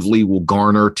collectively will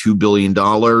garner $2 billion,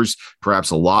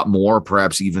 perhaps a lot more,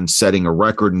 perhaps even setting a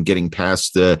record and getting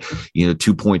past the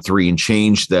 2.3 and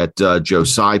change that Joe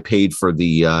Tsai paid for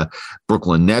the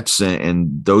Brooklyn Nets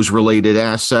and those related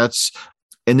assets.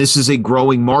 And this is a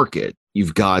growing market.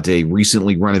 You've got a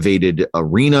recently renovated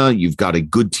arena. You've got a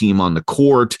good team on the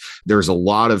court. There's a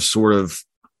lot of sort of,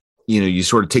 you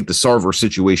sort of take the Sarver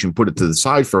situation, put it to the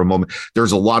side for a moment.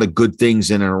 There's a lot of good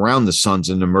things in and around the Suns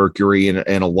and the Mercury,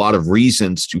 and a lot of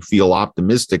reasons to feel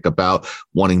optimistic about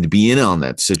wanting to be in on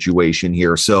that situation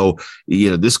here. So,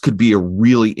 this could be a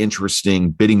really interesting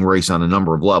bidding race on a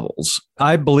number of levels.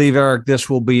 I believe, Eric, this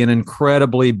will be an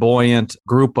incredibly buoyant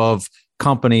group of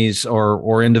companies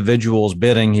or individuals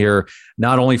bidding here,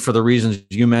 not only for the reasons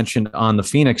you mentioned on the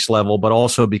Phoenix level, but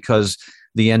also because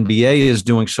the NBA is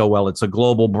doing so well. It's a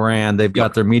global brand. They've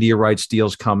got their media rights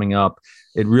deals coming up.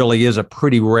 it really is a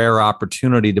pretty rare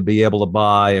opportunity to be able to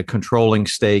buy a controlling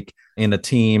stake in a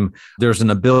team. There's an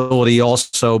ability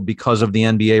also, because of the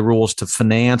NBA rules, to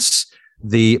finance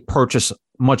the purchase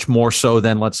much more so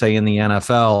than, let's say, in the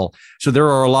NFL. So there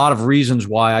are a lot of reasons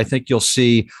why I think you'll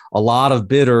see a lot of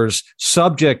bidders,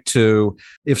 subject to,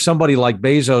 if somebody like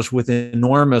Bezos with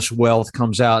enormous wealth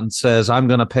comes out and says, I'm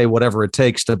going to pay whatever it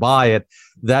takes to buy it,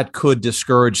 that could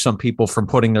discourage some people from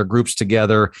putting their groups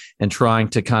together and trying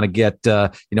to kind of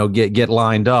get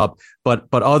lined up. But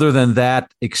other than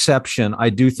that exception, I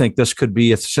do think this could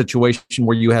be a situation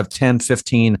where you have 10,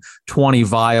 15, 20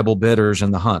 viable bidders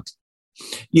in the hunt.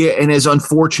 Yeah, and as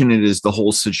unfortunate as the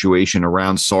whole situation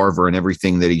around Sarver and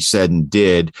everything that he said and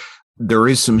did, there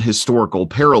is some historical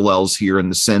parallels here in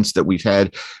the sense that we've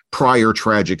had prior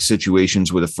tragic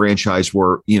situations with a franchise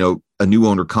where, a new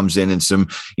owner comes in and some,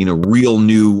 real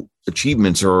new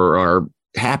achievements are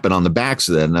happen on the backs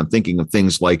of that. And I'm thinking of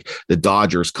things like the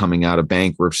Dodgers coming out of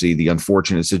bankruptcy, the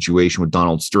unfortunate situation with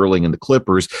Donald Sterling and the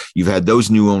Clippers. You've had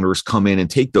those new owners come in and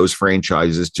take those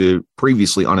franchises to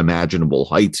previously unimaginable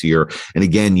heights here. And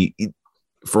again,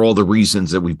 for all the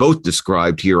reasons that we both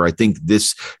described here, I think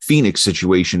this Phoenix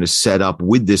situation is set up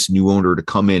with this new owner to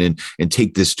come in and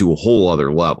take this to a whole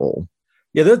other level.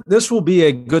 Yeah, this will be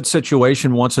a good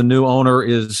situation once a new owner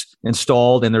is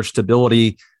installed and there's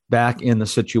stability back in the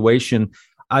situation.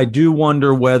 I do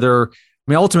wonder whether,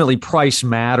 ultimately price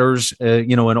matters,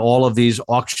 in all of these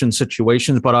auction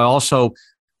situations, but I also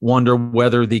wonder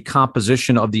whether the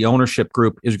composition of the ownership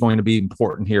group is going to be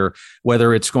important here,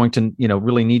 whether it's going to,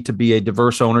 really need to be a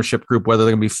diverse ownership group, whether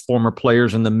there are going to be former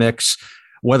players in the mix,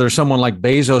 whether someone like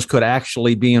Bezos could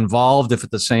actually be involved if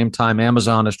at the same time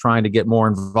Amazon is trying to get more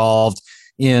involved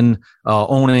in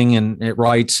owning and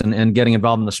rights and getting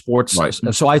involved in the sports. Right.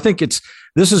 So I think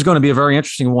this is going to be a very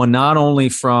interesting one, not only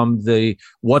from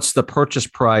what's the purchase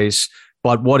price,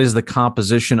 but what is the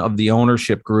composition of the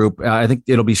ownership group? I think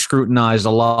it'll be scrutinized a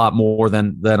lot more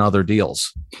than other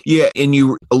deals. Yeah, and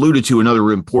you alluded to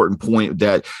another important point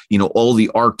that, all the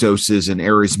Arctoses and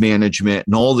Ares Management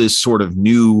and all this sort of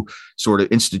new sort of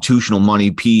institutional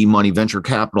money, PE money, venture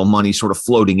capital money sort of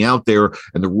floating out there.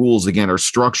 And the rules, again, are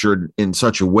structured in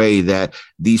such a way that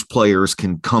these players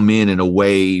can come in a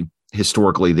way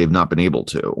historically they've not been able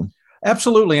to.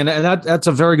 Absolutely. And that's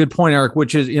a very good point, Eric,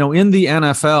 which is, in the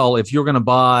NFL, if you're going to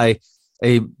buy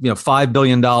a $5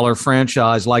 billion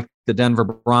franchise like the Denver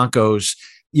Broncos,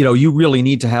 you really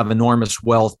need to have enormous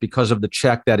wealth because of the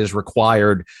check that is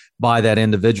required by that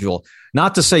individual.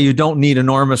 Not to say you don't need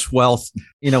enormous wealth,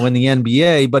 in the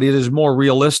NBA, but it is more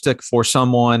realistic for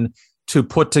someone to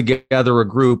put together a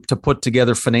group, to put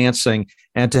together financing,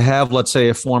 and to have, let's say,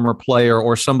 a former player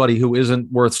or somebody who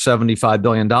isn't worth $75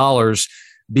 billion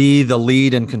be the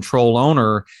lead and control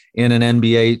owner in an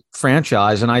NBA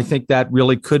franchise. And I think that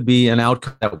really could be an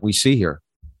outcome that we see here.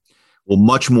 Well,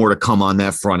 much more to come on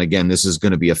that front. Again, this is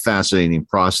going to be a fascinating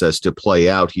process to play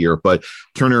out here. But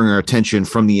turning our attention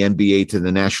from the NBA to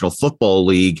the National Football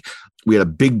League, we had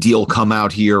a big deal come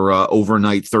out here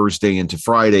overnight Thursday into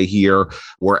Friday here,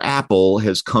 where Apple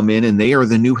has come in and they are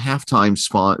the new halftime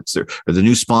sponsor, or the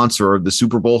new sponsor of the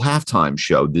Super Bowl halftime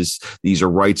show. These are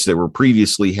rights that were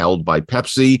previously held by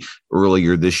Pepsi.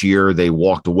 Earlier this year, they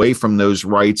walked away from those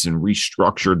rights and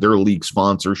restructured their league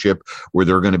sponsorship, where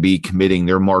they're going to be committing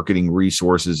their marketing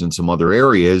resources in some other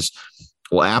areas.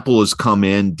 Well, Apple has come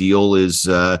in. Deal is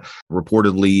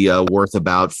reportedly worth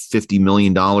about $50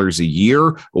 million a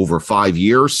year over 5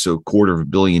 years, so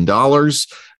 $250 million.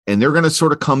 And they're going to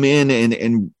sort of come in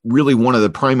and really one of the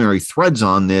primary threads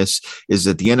on this is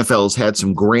that the NFL has had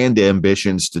some grand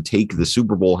ambitions to take the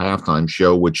Super Bowl halftime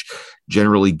show, which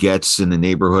generally gets in the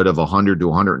neighborhood of 100 to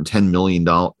 110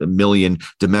 million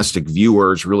domestic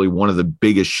viewers, really one of the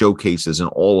biggest showcases in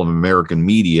all of American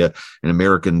media and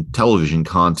American television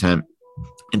content,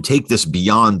 and take this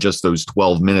beyond just those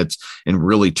 12 minutes and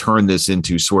really turn this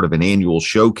into sort of an annual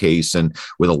showcase and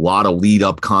with a lot of lead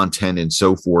up content and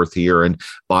so forth here. And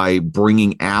by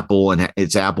bringing Apple and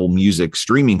its Apple Music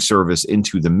streaming service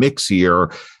into the mix here,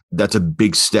 that's a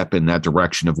big step in that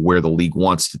direction of where the league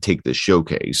wants to take this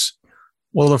showcase.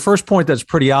 Well, the first point that's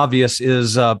pretty obvious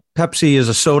is Pepsi is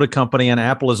a soda company and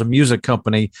Apple is a music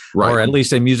company, right, or at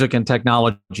least a music and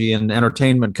technology and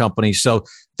entertainment company. So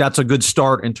that's a good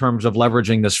start in terms of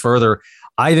leveraging this further.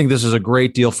 I think this is a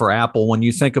great deal for Apple when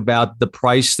you think about the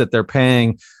price that they're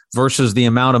paying versus the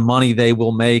amount of money they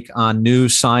will make on new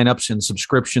signups and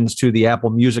subscriptions to the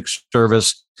Apple Music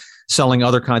service, selling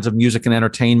other kinds of music and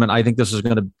entertainment. I think this is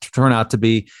going to turn out to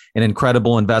be an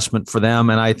incredible investment for them.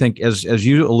 And I think, as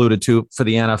you alluded to, for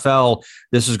the NFL,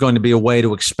 this is going to be a way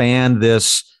to expand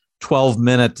this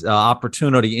 12-minute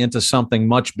opportunity into something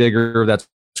much bigger that's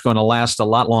going to last a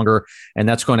lot longer, and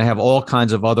that's going to have all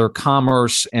kinds of other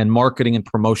commerce and marketing and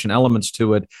promotion elements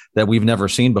to it that we've never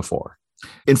seen before.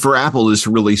 And for Apple, this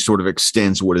really sort of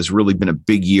extends what has really been a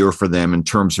big year for them in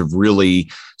terms of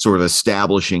really sort of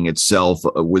establishing itself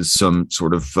with some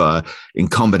sort of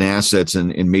incumbent assets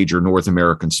in major North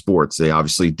American sports. They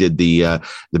obviously did the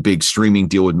big streaming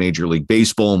deal with Major League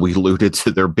Baseball, and we alluded to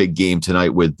their big game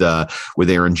tonight with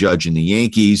Aaron Judge and the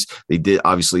Yankees. They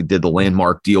obviously did the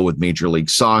landmark deal with Major League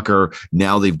Soccer.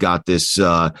 Now they've got this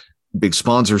big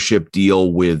sponsorship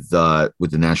deal with the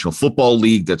National Football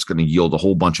League that's going to yield a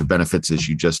whole bunch of benefits, as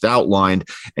you just outlined.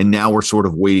 And now we're sort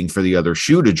of waiting for the other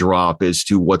shoe to drop as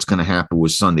to what's going to happen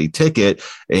with Sunday Ticket.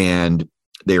 And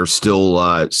they are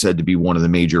still said to be one of the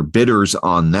major bidders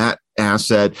on that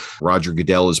asset. Roger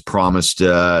Goodell has promised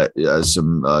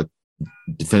some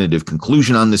definitive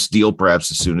conclusion on this deal,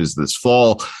 perhaps as soon as this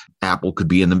fall. Apple could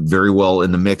be very well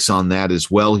in the mix on that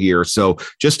as well here. So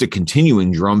just a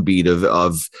continuing drumbeat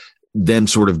of them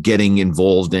sort of getting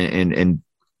involved and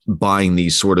buying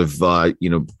these sort of,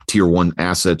 tier one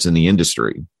assets in the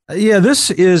industry. Yeah,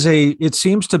 it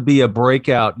seems to be a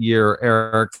breakout year,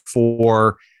 Eric,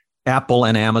 for Apple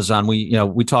and Amazon.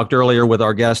 We talked earlier with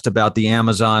our guest about the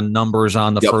Amazon numbers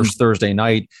on the first Thursday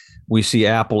night. We see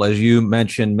Apple, as you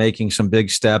mentioned, making some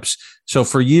big steps. So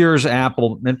for years,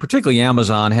 Apple, and particularly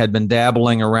Amazon, had been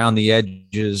dabbling around the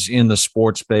edges in the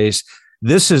sports space.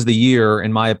 This is the year,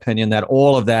 in my opinion, that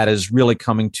all of that is really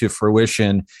coming to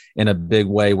fruition in a big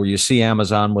way, where you see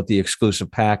Amazon with the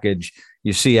exclusive package,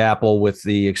 you see Apple with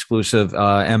the exclusive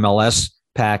MLS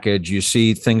package, you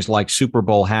see things like Super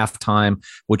Bowl halftime,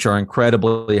 which are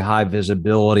incredibly high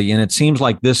visibility. And it seems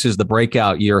like this is the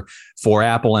breakout year for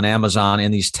Apple and Amazon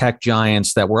and these tech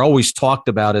giants that were always talked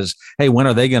about as, hey, when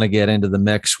are they going to get into the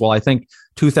mix? Well, I think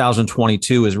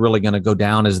 2022 is really going to go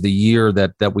down as the year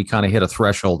that we kind of hit a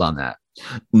threshold on that.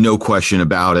 No question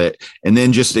about it. And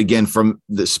then just again,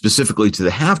 specifically to the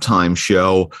halftime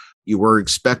show, you were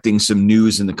expecting some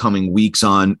news in the coming weeks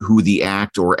on who the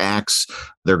act or acts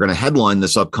they're going to headline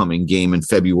this upcoming game in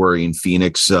February in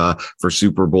Phoenix for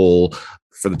Super Bowl,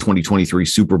 for the 2023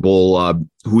 Super Bowl,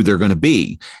 who they're going to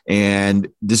be. And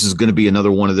this is going to be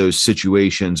another one of those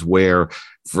situations where,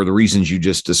 for the reasons you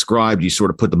just described, you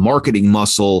sort of put the marketing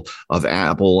muscle of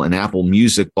Apple and Apple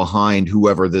Music behind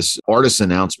whoever this artist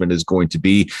announcement is going to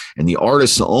be, and the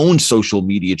artist's own social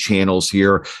media channels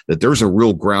here, that there's a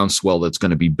real groundswell that's going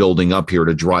to be building up here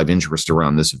to drive interest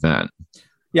around this event.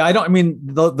 Yeah, the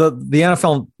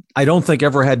NFL, I don't think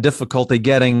ever had difficulty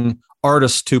getting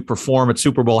artists to perform at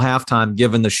Super Bowl halftime,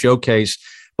 given the showcase.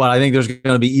 But I think there's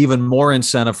going to be even more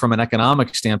incentive from an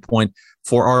economic standpoint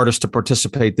for artists to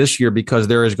participate this year, because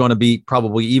there is going to be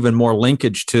probably even more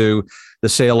linkage to the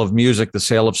sale of music, the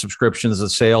sale of subscriptions, the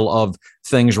sale of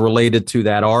things related to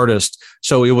that artist.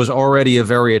 So it was already a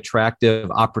very attractive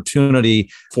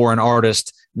opportunity for an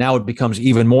artist. Now it becomes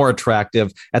even more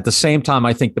attractive. At the same time,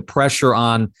 I think the pressure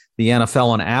on the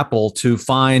NFL and Apple to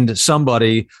find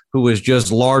somebody who is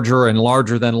just larger and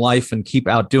larger than life and keep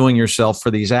outdoing yourself for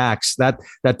these acts, that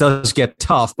does get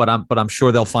tough, but I'm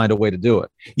sure they'll find a way to do it.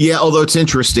 Yeah, although it's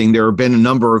interesting, there have been a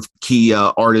number of key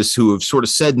artists who have sort of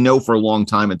said no for a long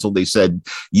time until they said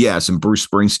yes. And Bruce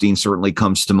Springsteen certainly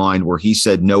comes to mind, where he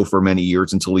said no for many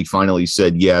years until he finally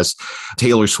said yes.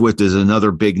 Taylor Swift is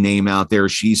another big name out there.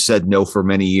 She said no for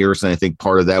many years. And I think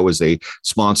part of that was a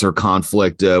sponsor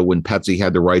conflict when Pepsi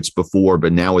had the rights before.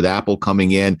 But now with Apple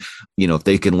coming in, if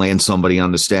they can land somebody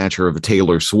on the stature of a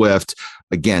Taylor Swift,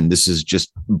 again, this is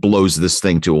just blows this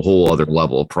thing to a whole other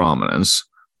level of prominence.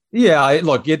 Yeah,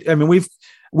 look,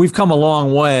 we've come a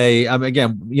long way.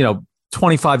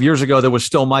 25 years ago, there was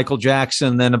still Michael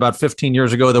Jackson. Then about 15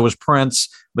 years ago, there was Prince,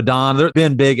 Madonna. There have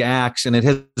been big acts, and it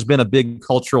has been a big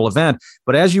cultural event.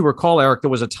 But as you recall, Eric,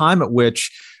 there was a time at which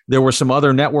there were some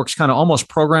other networks kind of almost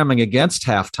programming against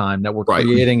halftime that were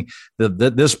creating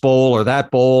this bowl or that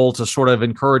bowl to sort of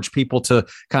encourage people to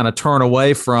kind of turn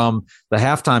away from the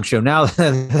halftime show. Now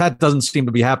that doesn't seem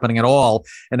to be happening at all.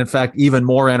 And in fact, even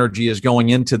more energy is going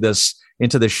into this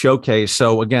showcase.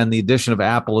 So again, the addition of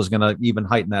Apple is going to even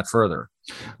heighten that further.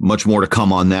 Much more to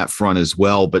come on that front as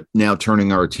well. But now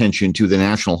turning our attention to the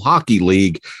National Hockey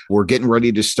League, we're getting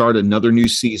ready to start another new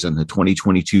season. The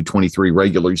 2022-23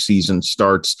 regular season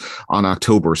starts on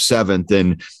October 7th.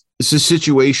 And it's a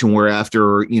situation where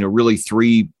after, really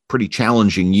 3 pretty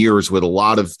challenging years with a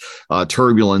lot of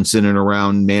turbulence in and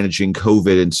around managing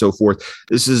COVID and so forth,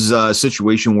 this is a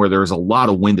situation where there's a lot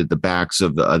of wind at the backs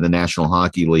of the National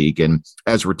Hockey League. And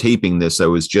as we're taping this, I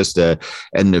was just at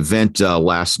an event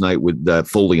last night with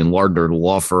Foley and Lardner, the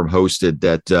law firm hosted,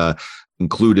 that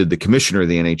included the commissioner of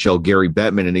the NHL, Gary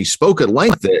Bettman, and he spoke at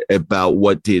length about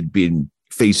what had been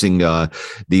facing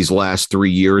these last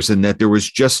 3 years, and that there was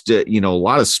just a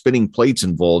lot of spinning plates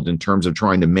involved in terms of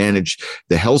trying to manage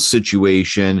the health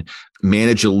situation,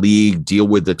 manage a league, deal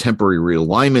with the temporary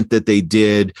realignment that they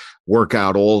did, work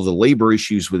out all the labor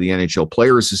issues with the NHL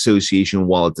Players Association,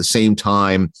 while at the same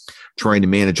time trying to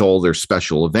manage all their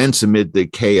special events amid the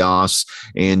chaos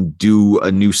and do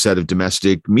a new set of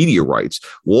domestic media rights.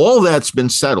 Well, all that's been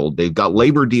settled. They've got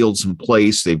labor deals in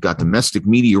place. They've got domestic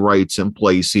media rights in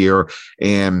place here.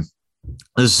 And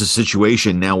this is a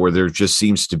situation now where there just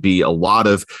seems to be a lot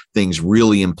of things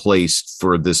really in place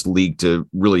for this league to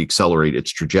really accelerate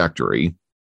its trajectory.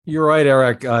 You're right,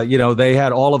 Eric. They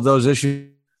had all of those issues.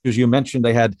 As you mentioned,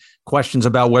 they had questions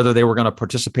about whether they were going to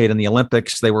participate in the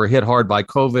Olympics. They were hit hard by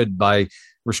COVID, by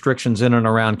restrictions in and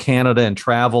around Canada and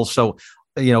travel. So,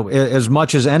 as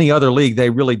much as any other league,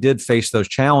 they really did face those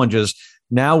challenges.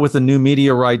 Now with the new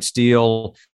media rights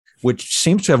deal, which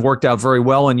seems to have worked out very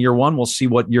well in year one, we'll see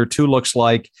what year two looks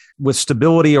like, with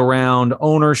stability around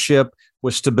ownership,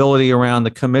 with stability around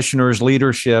the commissioner's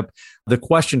leadership. The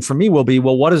question for me will be,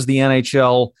 well, what does the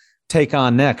NHL take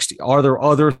on next? Are there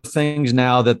other things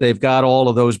now that they've got all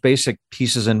of those basic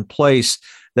pieces in place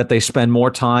that they spend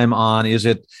more time on? Is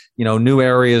it, new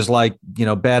areas like,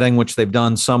 betting, which they've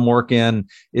done some work in?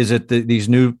 Is it these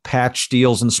new patch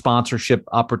deals and sponsorship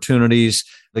opportunities?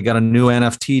 They got a new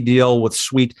NFT deal with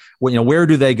Sweet. Where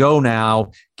do they go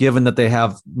now, given that they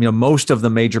have, most of the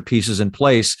major pieces in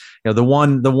place? The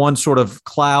one sort of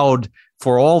cloud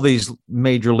for all these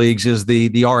major leagues is the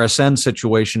RSN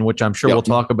situation, which I'm sure we'll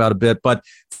talk about a bit. But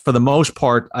for the most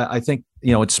part, I think,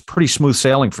 it's pretty smooth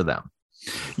sailing for them.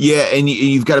 Yeah, and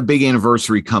you've got a big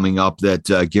anniversary coming up that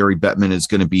Gary Bettman is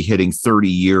going to be hitting 30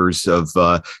 years of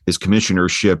his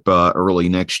commissionership early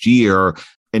next year.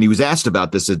 And he was asked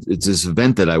about this at this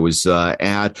event that I was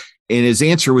at. And his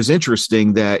answer was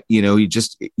interesting that, he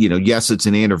just, yes, it's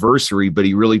an anniversary, but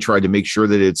he really tried to make sure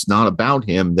that it's not about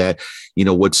him, that,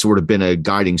 what's sort of been a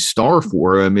guiding star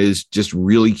for him is just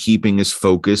really keeping his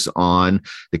focus on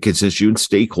the constituent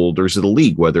stakeholders of the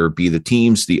league, whether it be the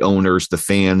teams, the owners, the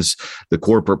fans, the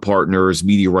corporate partners,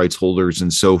 media rights holders,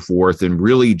 and so forth, and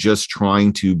really just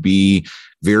trying to be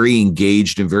very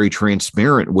engaged and very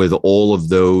transparent with all of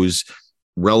those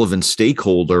relevant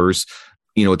stakeholders.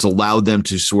 It's allowed them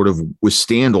to sort of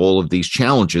withstand all of these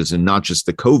challenges, and not just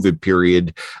the COVID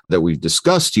period that we've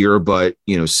discussed here, but,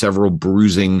 several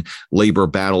bruising labor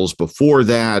battles before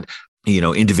that,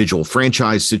 individual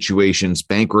franchise situations,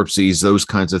 bankruptcies, those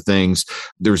kinds of things.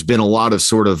 There's been a lot of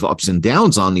sort of ups and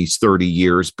downs on these 30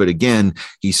 years. But again,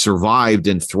 he survived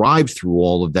and thrived through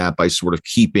all of that by sort of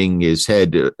keeping his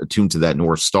head attuned to that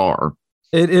North Star.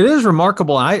 It is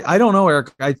remarkable. I don't know,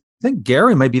 Eric. I think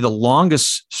Gary may be the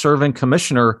longest serving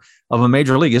commissioner of a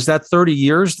major league. Is that 30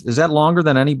 years? Is that longer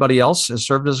than anybody else has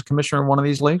served as a commissioner in one of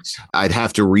these leagues? I'd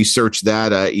have to research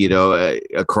that,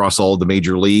 across all the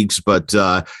major leagues, but,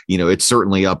 it's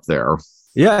certainly up there.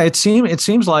 Yeah, it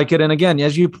seems like it. And again,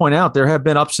 as you point out, there have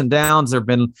been ups and downs. There have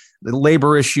been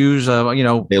labor issues.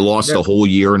 They lost a whole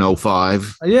year in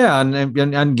 2005. Yeah,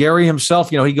 and Gary himself,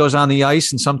 he goes on the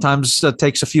ice and sometimes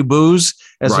takes a few boos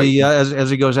as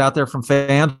he goes out there from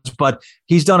fans. But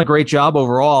he's done a great job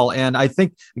overall. And I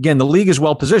think, again, the league is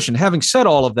well positioned. Having said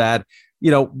all of that,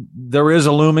 there is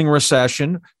a looming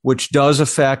recession, which does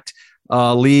affect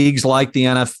leagues like the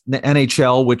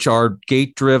NHL, which are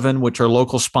gate driven, which are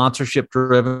local sponsorship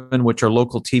driven, which are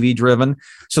local TV driven.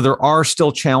 So there are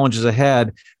still challenges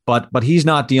ahead, but he's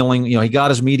not dealing, he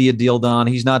got his media deal done.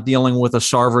 He's not dealing with a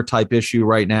Sarver type issue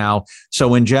right now.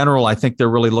 So in general, I think they're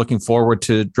really looking forward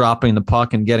to dropping the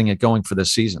puck and getting it going for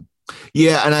this season.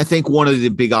 Yeah, and I think one of the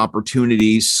big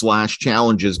opportunities /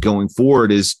 challenges going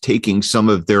forward is taking some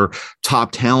of their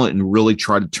top talent and really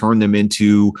try to turn them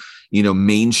into,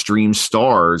 mainstream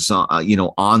stars,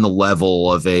 on the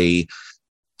level of a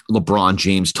LeBron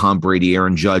James, Tom Brady,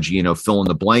 Aaron Judge, fill in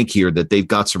the blank here, that they've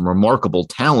got some remarkable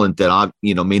talent that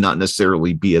may not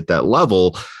necessarily be at that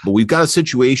level. But we've got a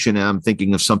situation, and I'm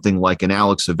thinking of something like an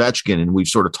Alex Ovechkin, and we've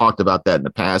sort of talked about that in the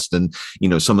past, and,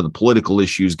 some of the political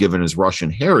issues given his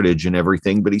Russian heritage and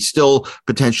everything, but he's still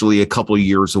potentially a couple of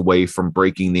years away from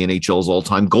breaking the NHL's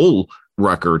all-time goal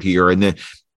record here. And then,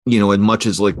 as much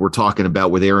as like we're talking about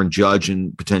with Aaron Judge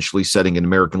and potentially setting an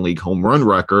American League home run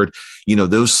record,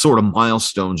 those sort of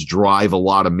milestones drive a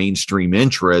lot of mainstream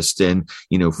interest. And,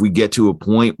 if we get to a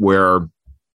point where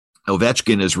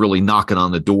Ovechkin is really knocking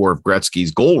on the door of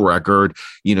Gretzky's goal record,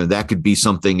 that could be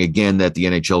something, again, that the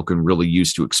NHL can really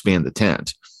use to expand the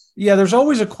tent. Yeah, there's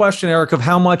always a question, Eric, of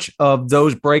how much of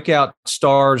those breakout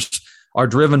stars are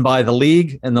driven by the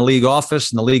league and the league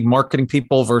office and the league marketing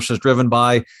people versus driven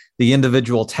by the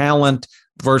individual talent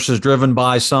versus driven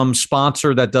by some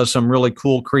sponsor that does some really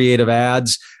cool creative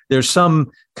ads. There's some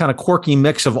kind of quirky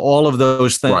mix of all of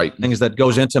those things that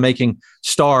goes into making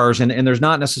stars. And there's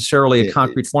not necessarily a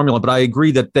concrete formula, but I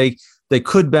agree that they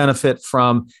could benefit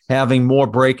from having more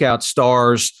breakout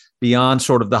stars beyond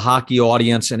sort of the hockey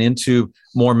audience and into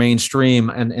more mainstream.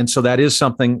 And so that is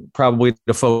something probably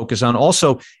to focus on.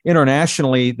 Also,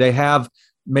 internationally, they have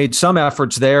made some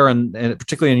efforts there, and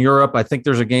particularly in Europe. I think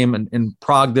there's a game in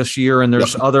Prague this year, and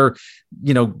there's other,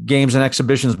 games and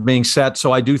exhibitions being set.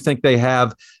 So I do think they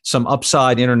have some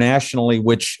upside internationally,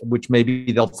 which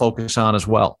maybe they'll focus on as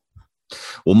well.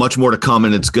 Well, much more to come,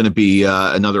 and it's going to be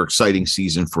another exciting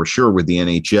season for sure with the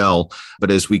NHL. But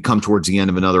as we come towards the end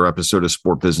of another episode of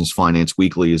Sport Business Finance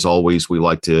Weekly, as always, we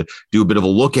like to do a bit of a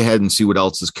look ahead and see what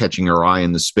else is catching our eye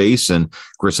in the space. And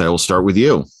Chris, I will start with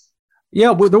you.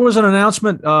 Yeah, well, there was an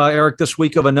announcement, Eric, this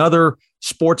week of another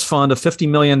sports fund, a $50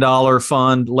 million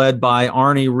fund led by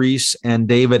Arnie Reese and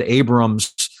David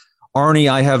Abrams. Arnie,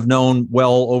 I have known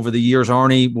well over the years.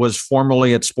 Arnie was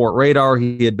formerly at Sport Radar.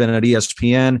 He had been at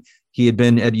ESPN. He had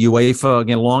been at UEFA,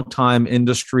 again, longtime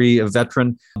industry, a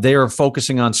veteran. They are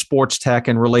focusing on sports tech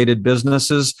and related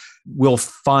businesses. We'll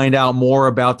find out more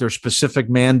about their specific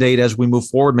mandate as we move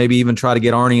forward, maybe even try to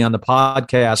get Arnie on the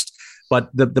podcast. But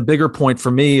the bigger point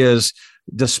for me is,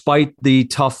 despite the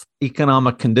tough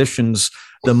economic conditions,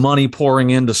 the money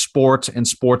pouring into sports and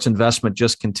sports investment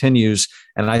just continues.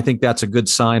 And I think that's a good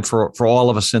sign for all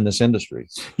of us in this industry.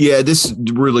 Yeah, this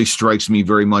really strikes me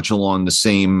very much along the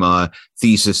same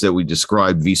thesis that we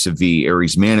described vis-a-vis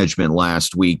Ares Management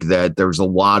last week, that there's a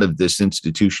lot of this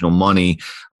institutional money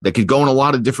that could go in a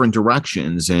lot of different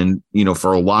directions. And,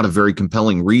 for a lot of very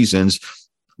compelling reasons,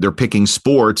 they're picking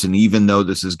sports. And even though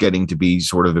this is getting to be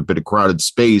sort of a bit of crowded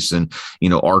space and,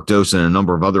 Arctos and a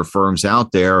number of other firms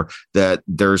out there, that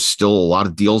there's still a lot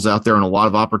of deals out there and a lot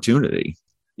of opportunity.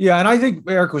 Yeah. And I think,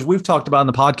 Eric, as we've talked about in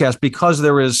the podcast, because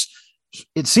there is,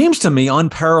 it seems to me,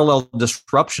 unparalleled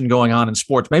disruption going on in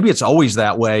sports. Maybe it's always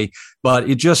that way, but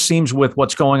it just seems with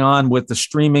what's going on with the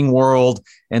streaming world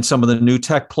and some of the new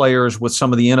tech players, with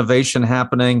some of the innovation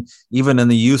happening, even in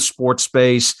the youth sports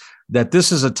space, that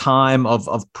this is a time of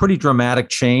pretty dramatic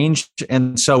change.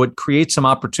 And so it creates some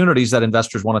opportunities that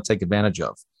investors want to take advantage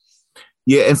of.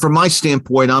 Yeah. And from my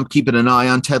standpoint, I'm keeping an eye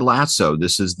on Ted Lasso.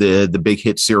 This is the big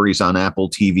hit series on Apple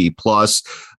TV Plus.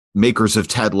 Makers of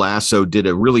Ted Lasso did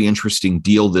a really interesting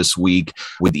deal this week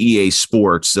with EA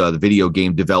Sports, the video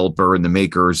game developer and the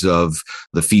makers of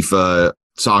the FIFA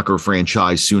soccer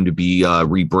franchise, soon to be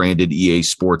rebranded EA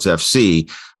Sports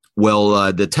FC.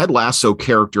 Well, the Ted Lasso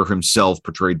character himself,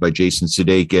 portrayed by Jason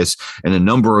Sudeikis, and a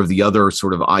number of the other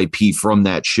sort of IP from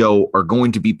that show are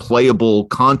going to be playable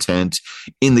content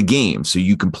in the game. So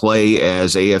you can play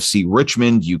as AFC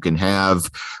Richmond. You can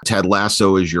have Ted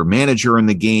Lasso as your manager in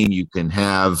the game. You can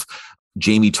have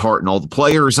Jamie Tartt and all the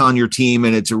players on your team.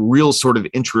 And it's a real sort of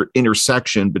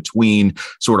intersection between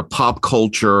sort of pop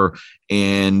culture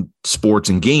and sports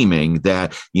and gaming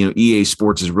that, EA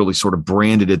Sports has really sort of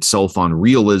branded itself on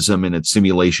realism in its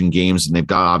simulation games. And they've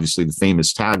got obviously the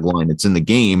famous tagline, "It's in the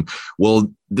game." Well,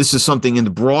 this is something in the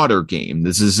broader game.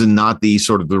 This is not the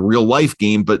sort of the real life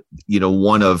game, but,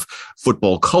 one of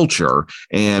football culture.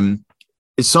 And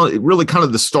it's really kind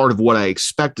of the start of what I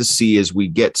expect to see as we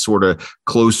get sort of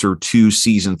closer to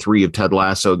season 3 of Ted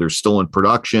Lasso. They're still in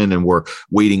production and we're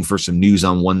waiting for some news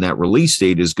on when that release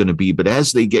date is going to be. But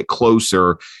as they get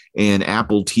closer and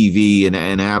Apple TV and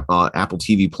Apple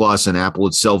TV Plus and Apple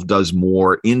itself does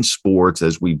more in sports,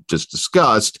 as we've just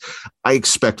discussed, I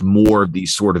expect more of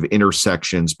these sort of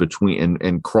intersections between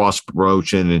and cross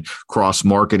promotion and cross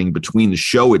marketing between the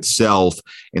show itself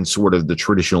and sort of the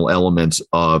traditional elements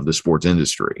of the sports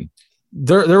industry.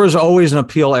 There is always an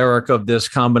appeal, Eric, of this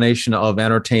combination of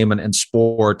entertainment and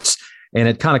sports, and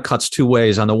it kind of cuts two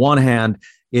ways. On the one hand,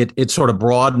 it sort of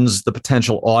broadens the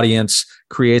potential audience,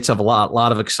 creates a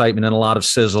lot of excitement and a lot of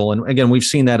sizzle. And again, we've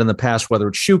seen that in the past, whether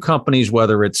it's shoe companies,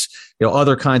 whether it's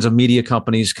other kinds of media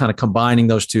companies, kind of combining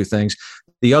those two things.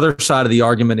 The other side of the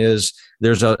argument is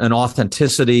there's an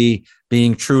authenticity,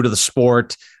 being true to the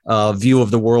sport view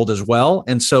of the world as well.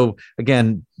 And so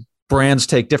again, brands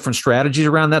take different strategies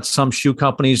around that. Some shoe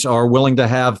companies are willing to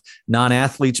have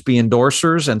non-athletes be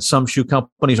endorsers, and some shoe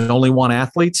companies only want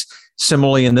athletes.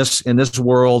 Similarly, in this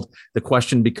world, the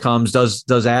question becomes,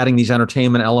 does adding these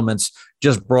entertainment elements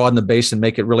just broaden the base and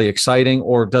make it really exciting?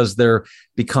 Or does there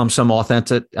become some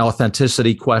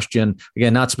authenticity question?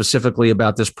 Again, not specifically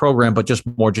about this program, but just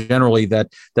more generally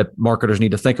that marketers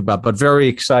need to think about. But very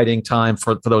exciting time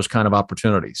for those kind of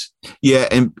opportunities. Yeah,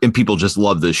 and people just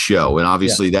love this show. And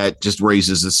obviously that just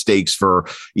raises the stakes for,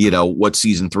 what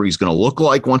season 3 is going to look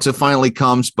like once it finally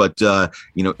comes. But,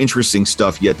 interesting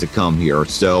stuff yet to come here.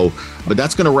 So, but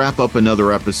that's going to wrap up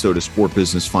another episode of Sport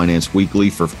Business Finance Weekly.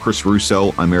 For Chris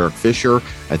Russo, I'm Eric Fisher.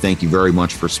 I thank you very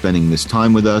much for spending this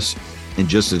time with us. And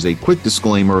just as a quick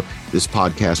disclaimer, this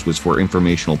podcast was for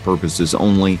informational purposes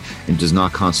only and does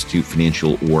not constitute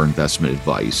financial or investment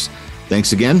advice.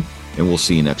 Thanks again, and we'll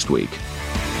see you next week.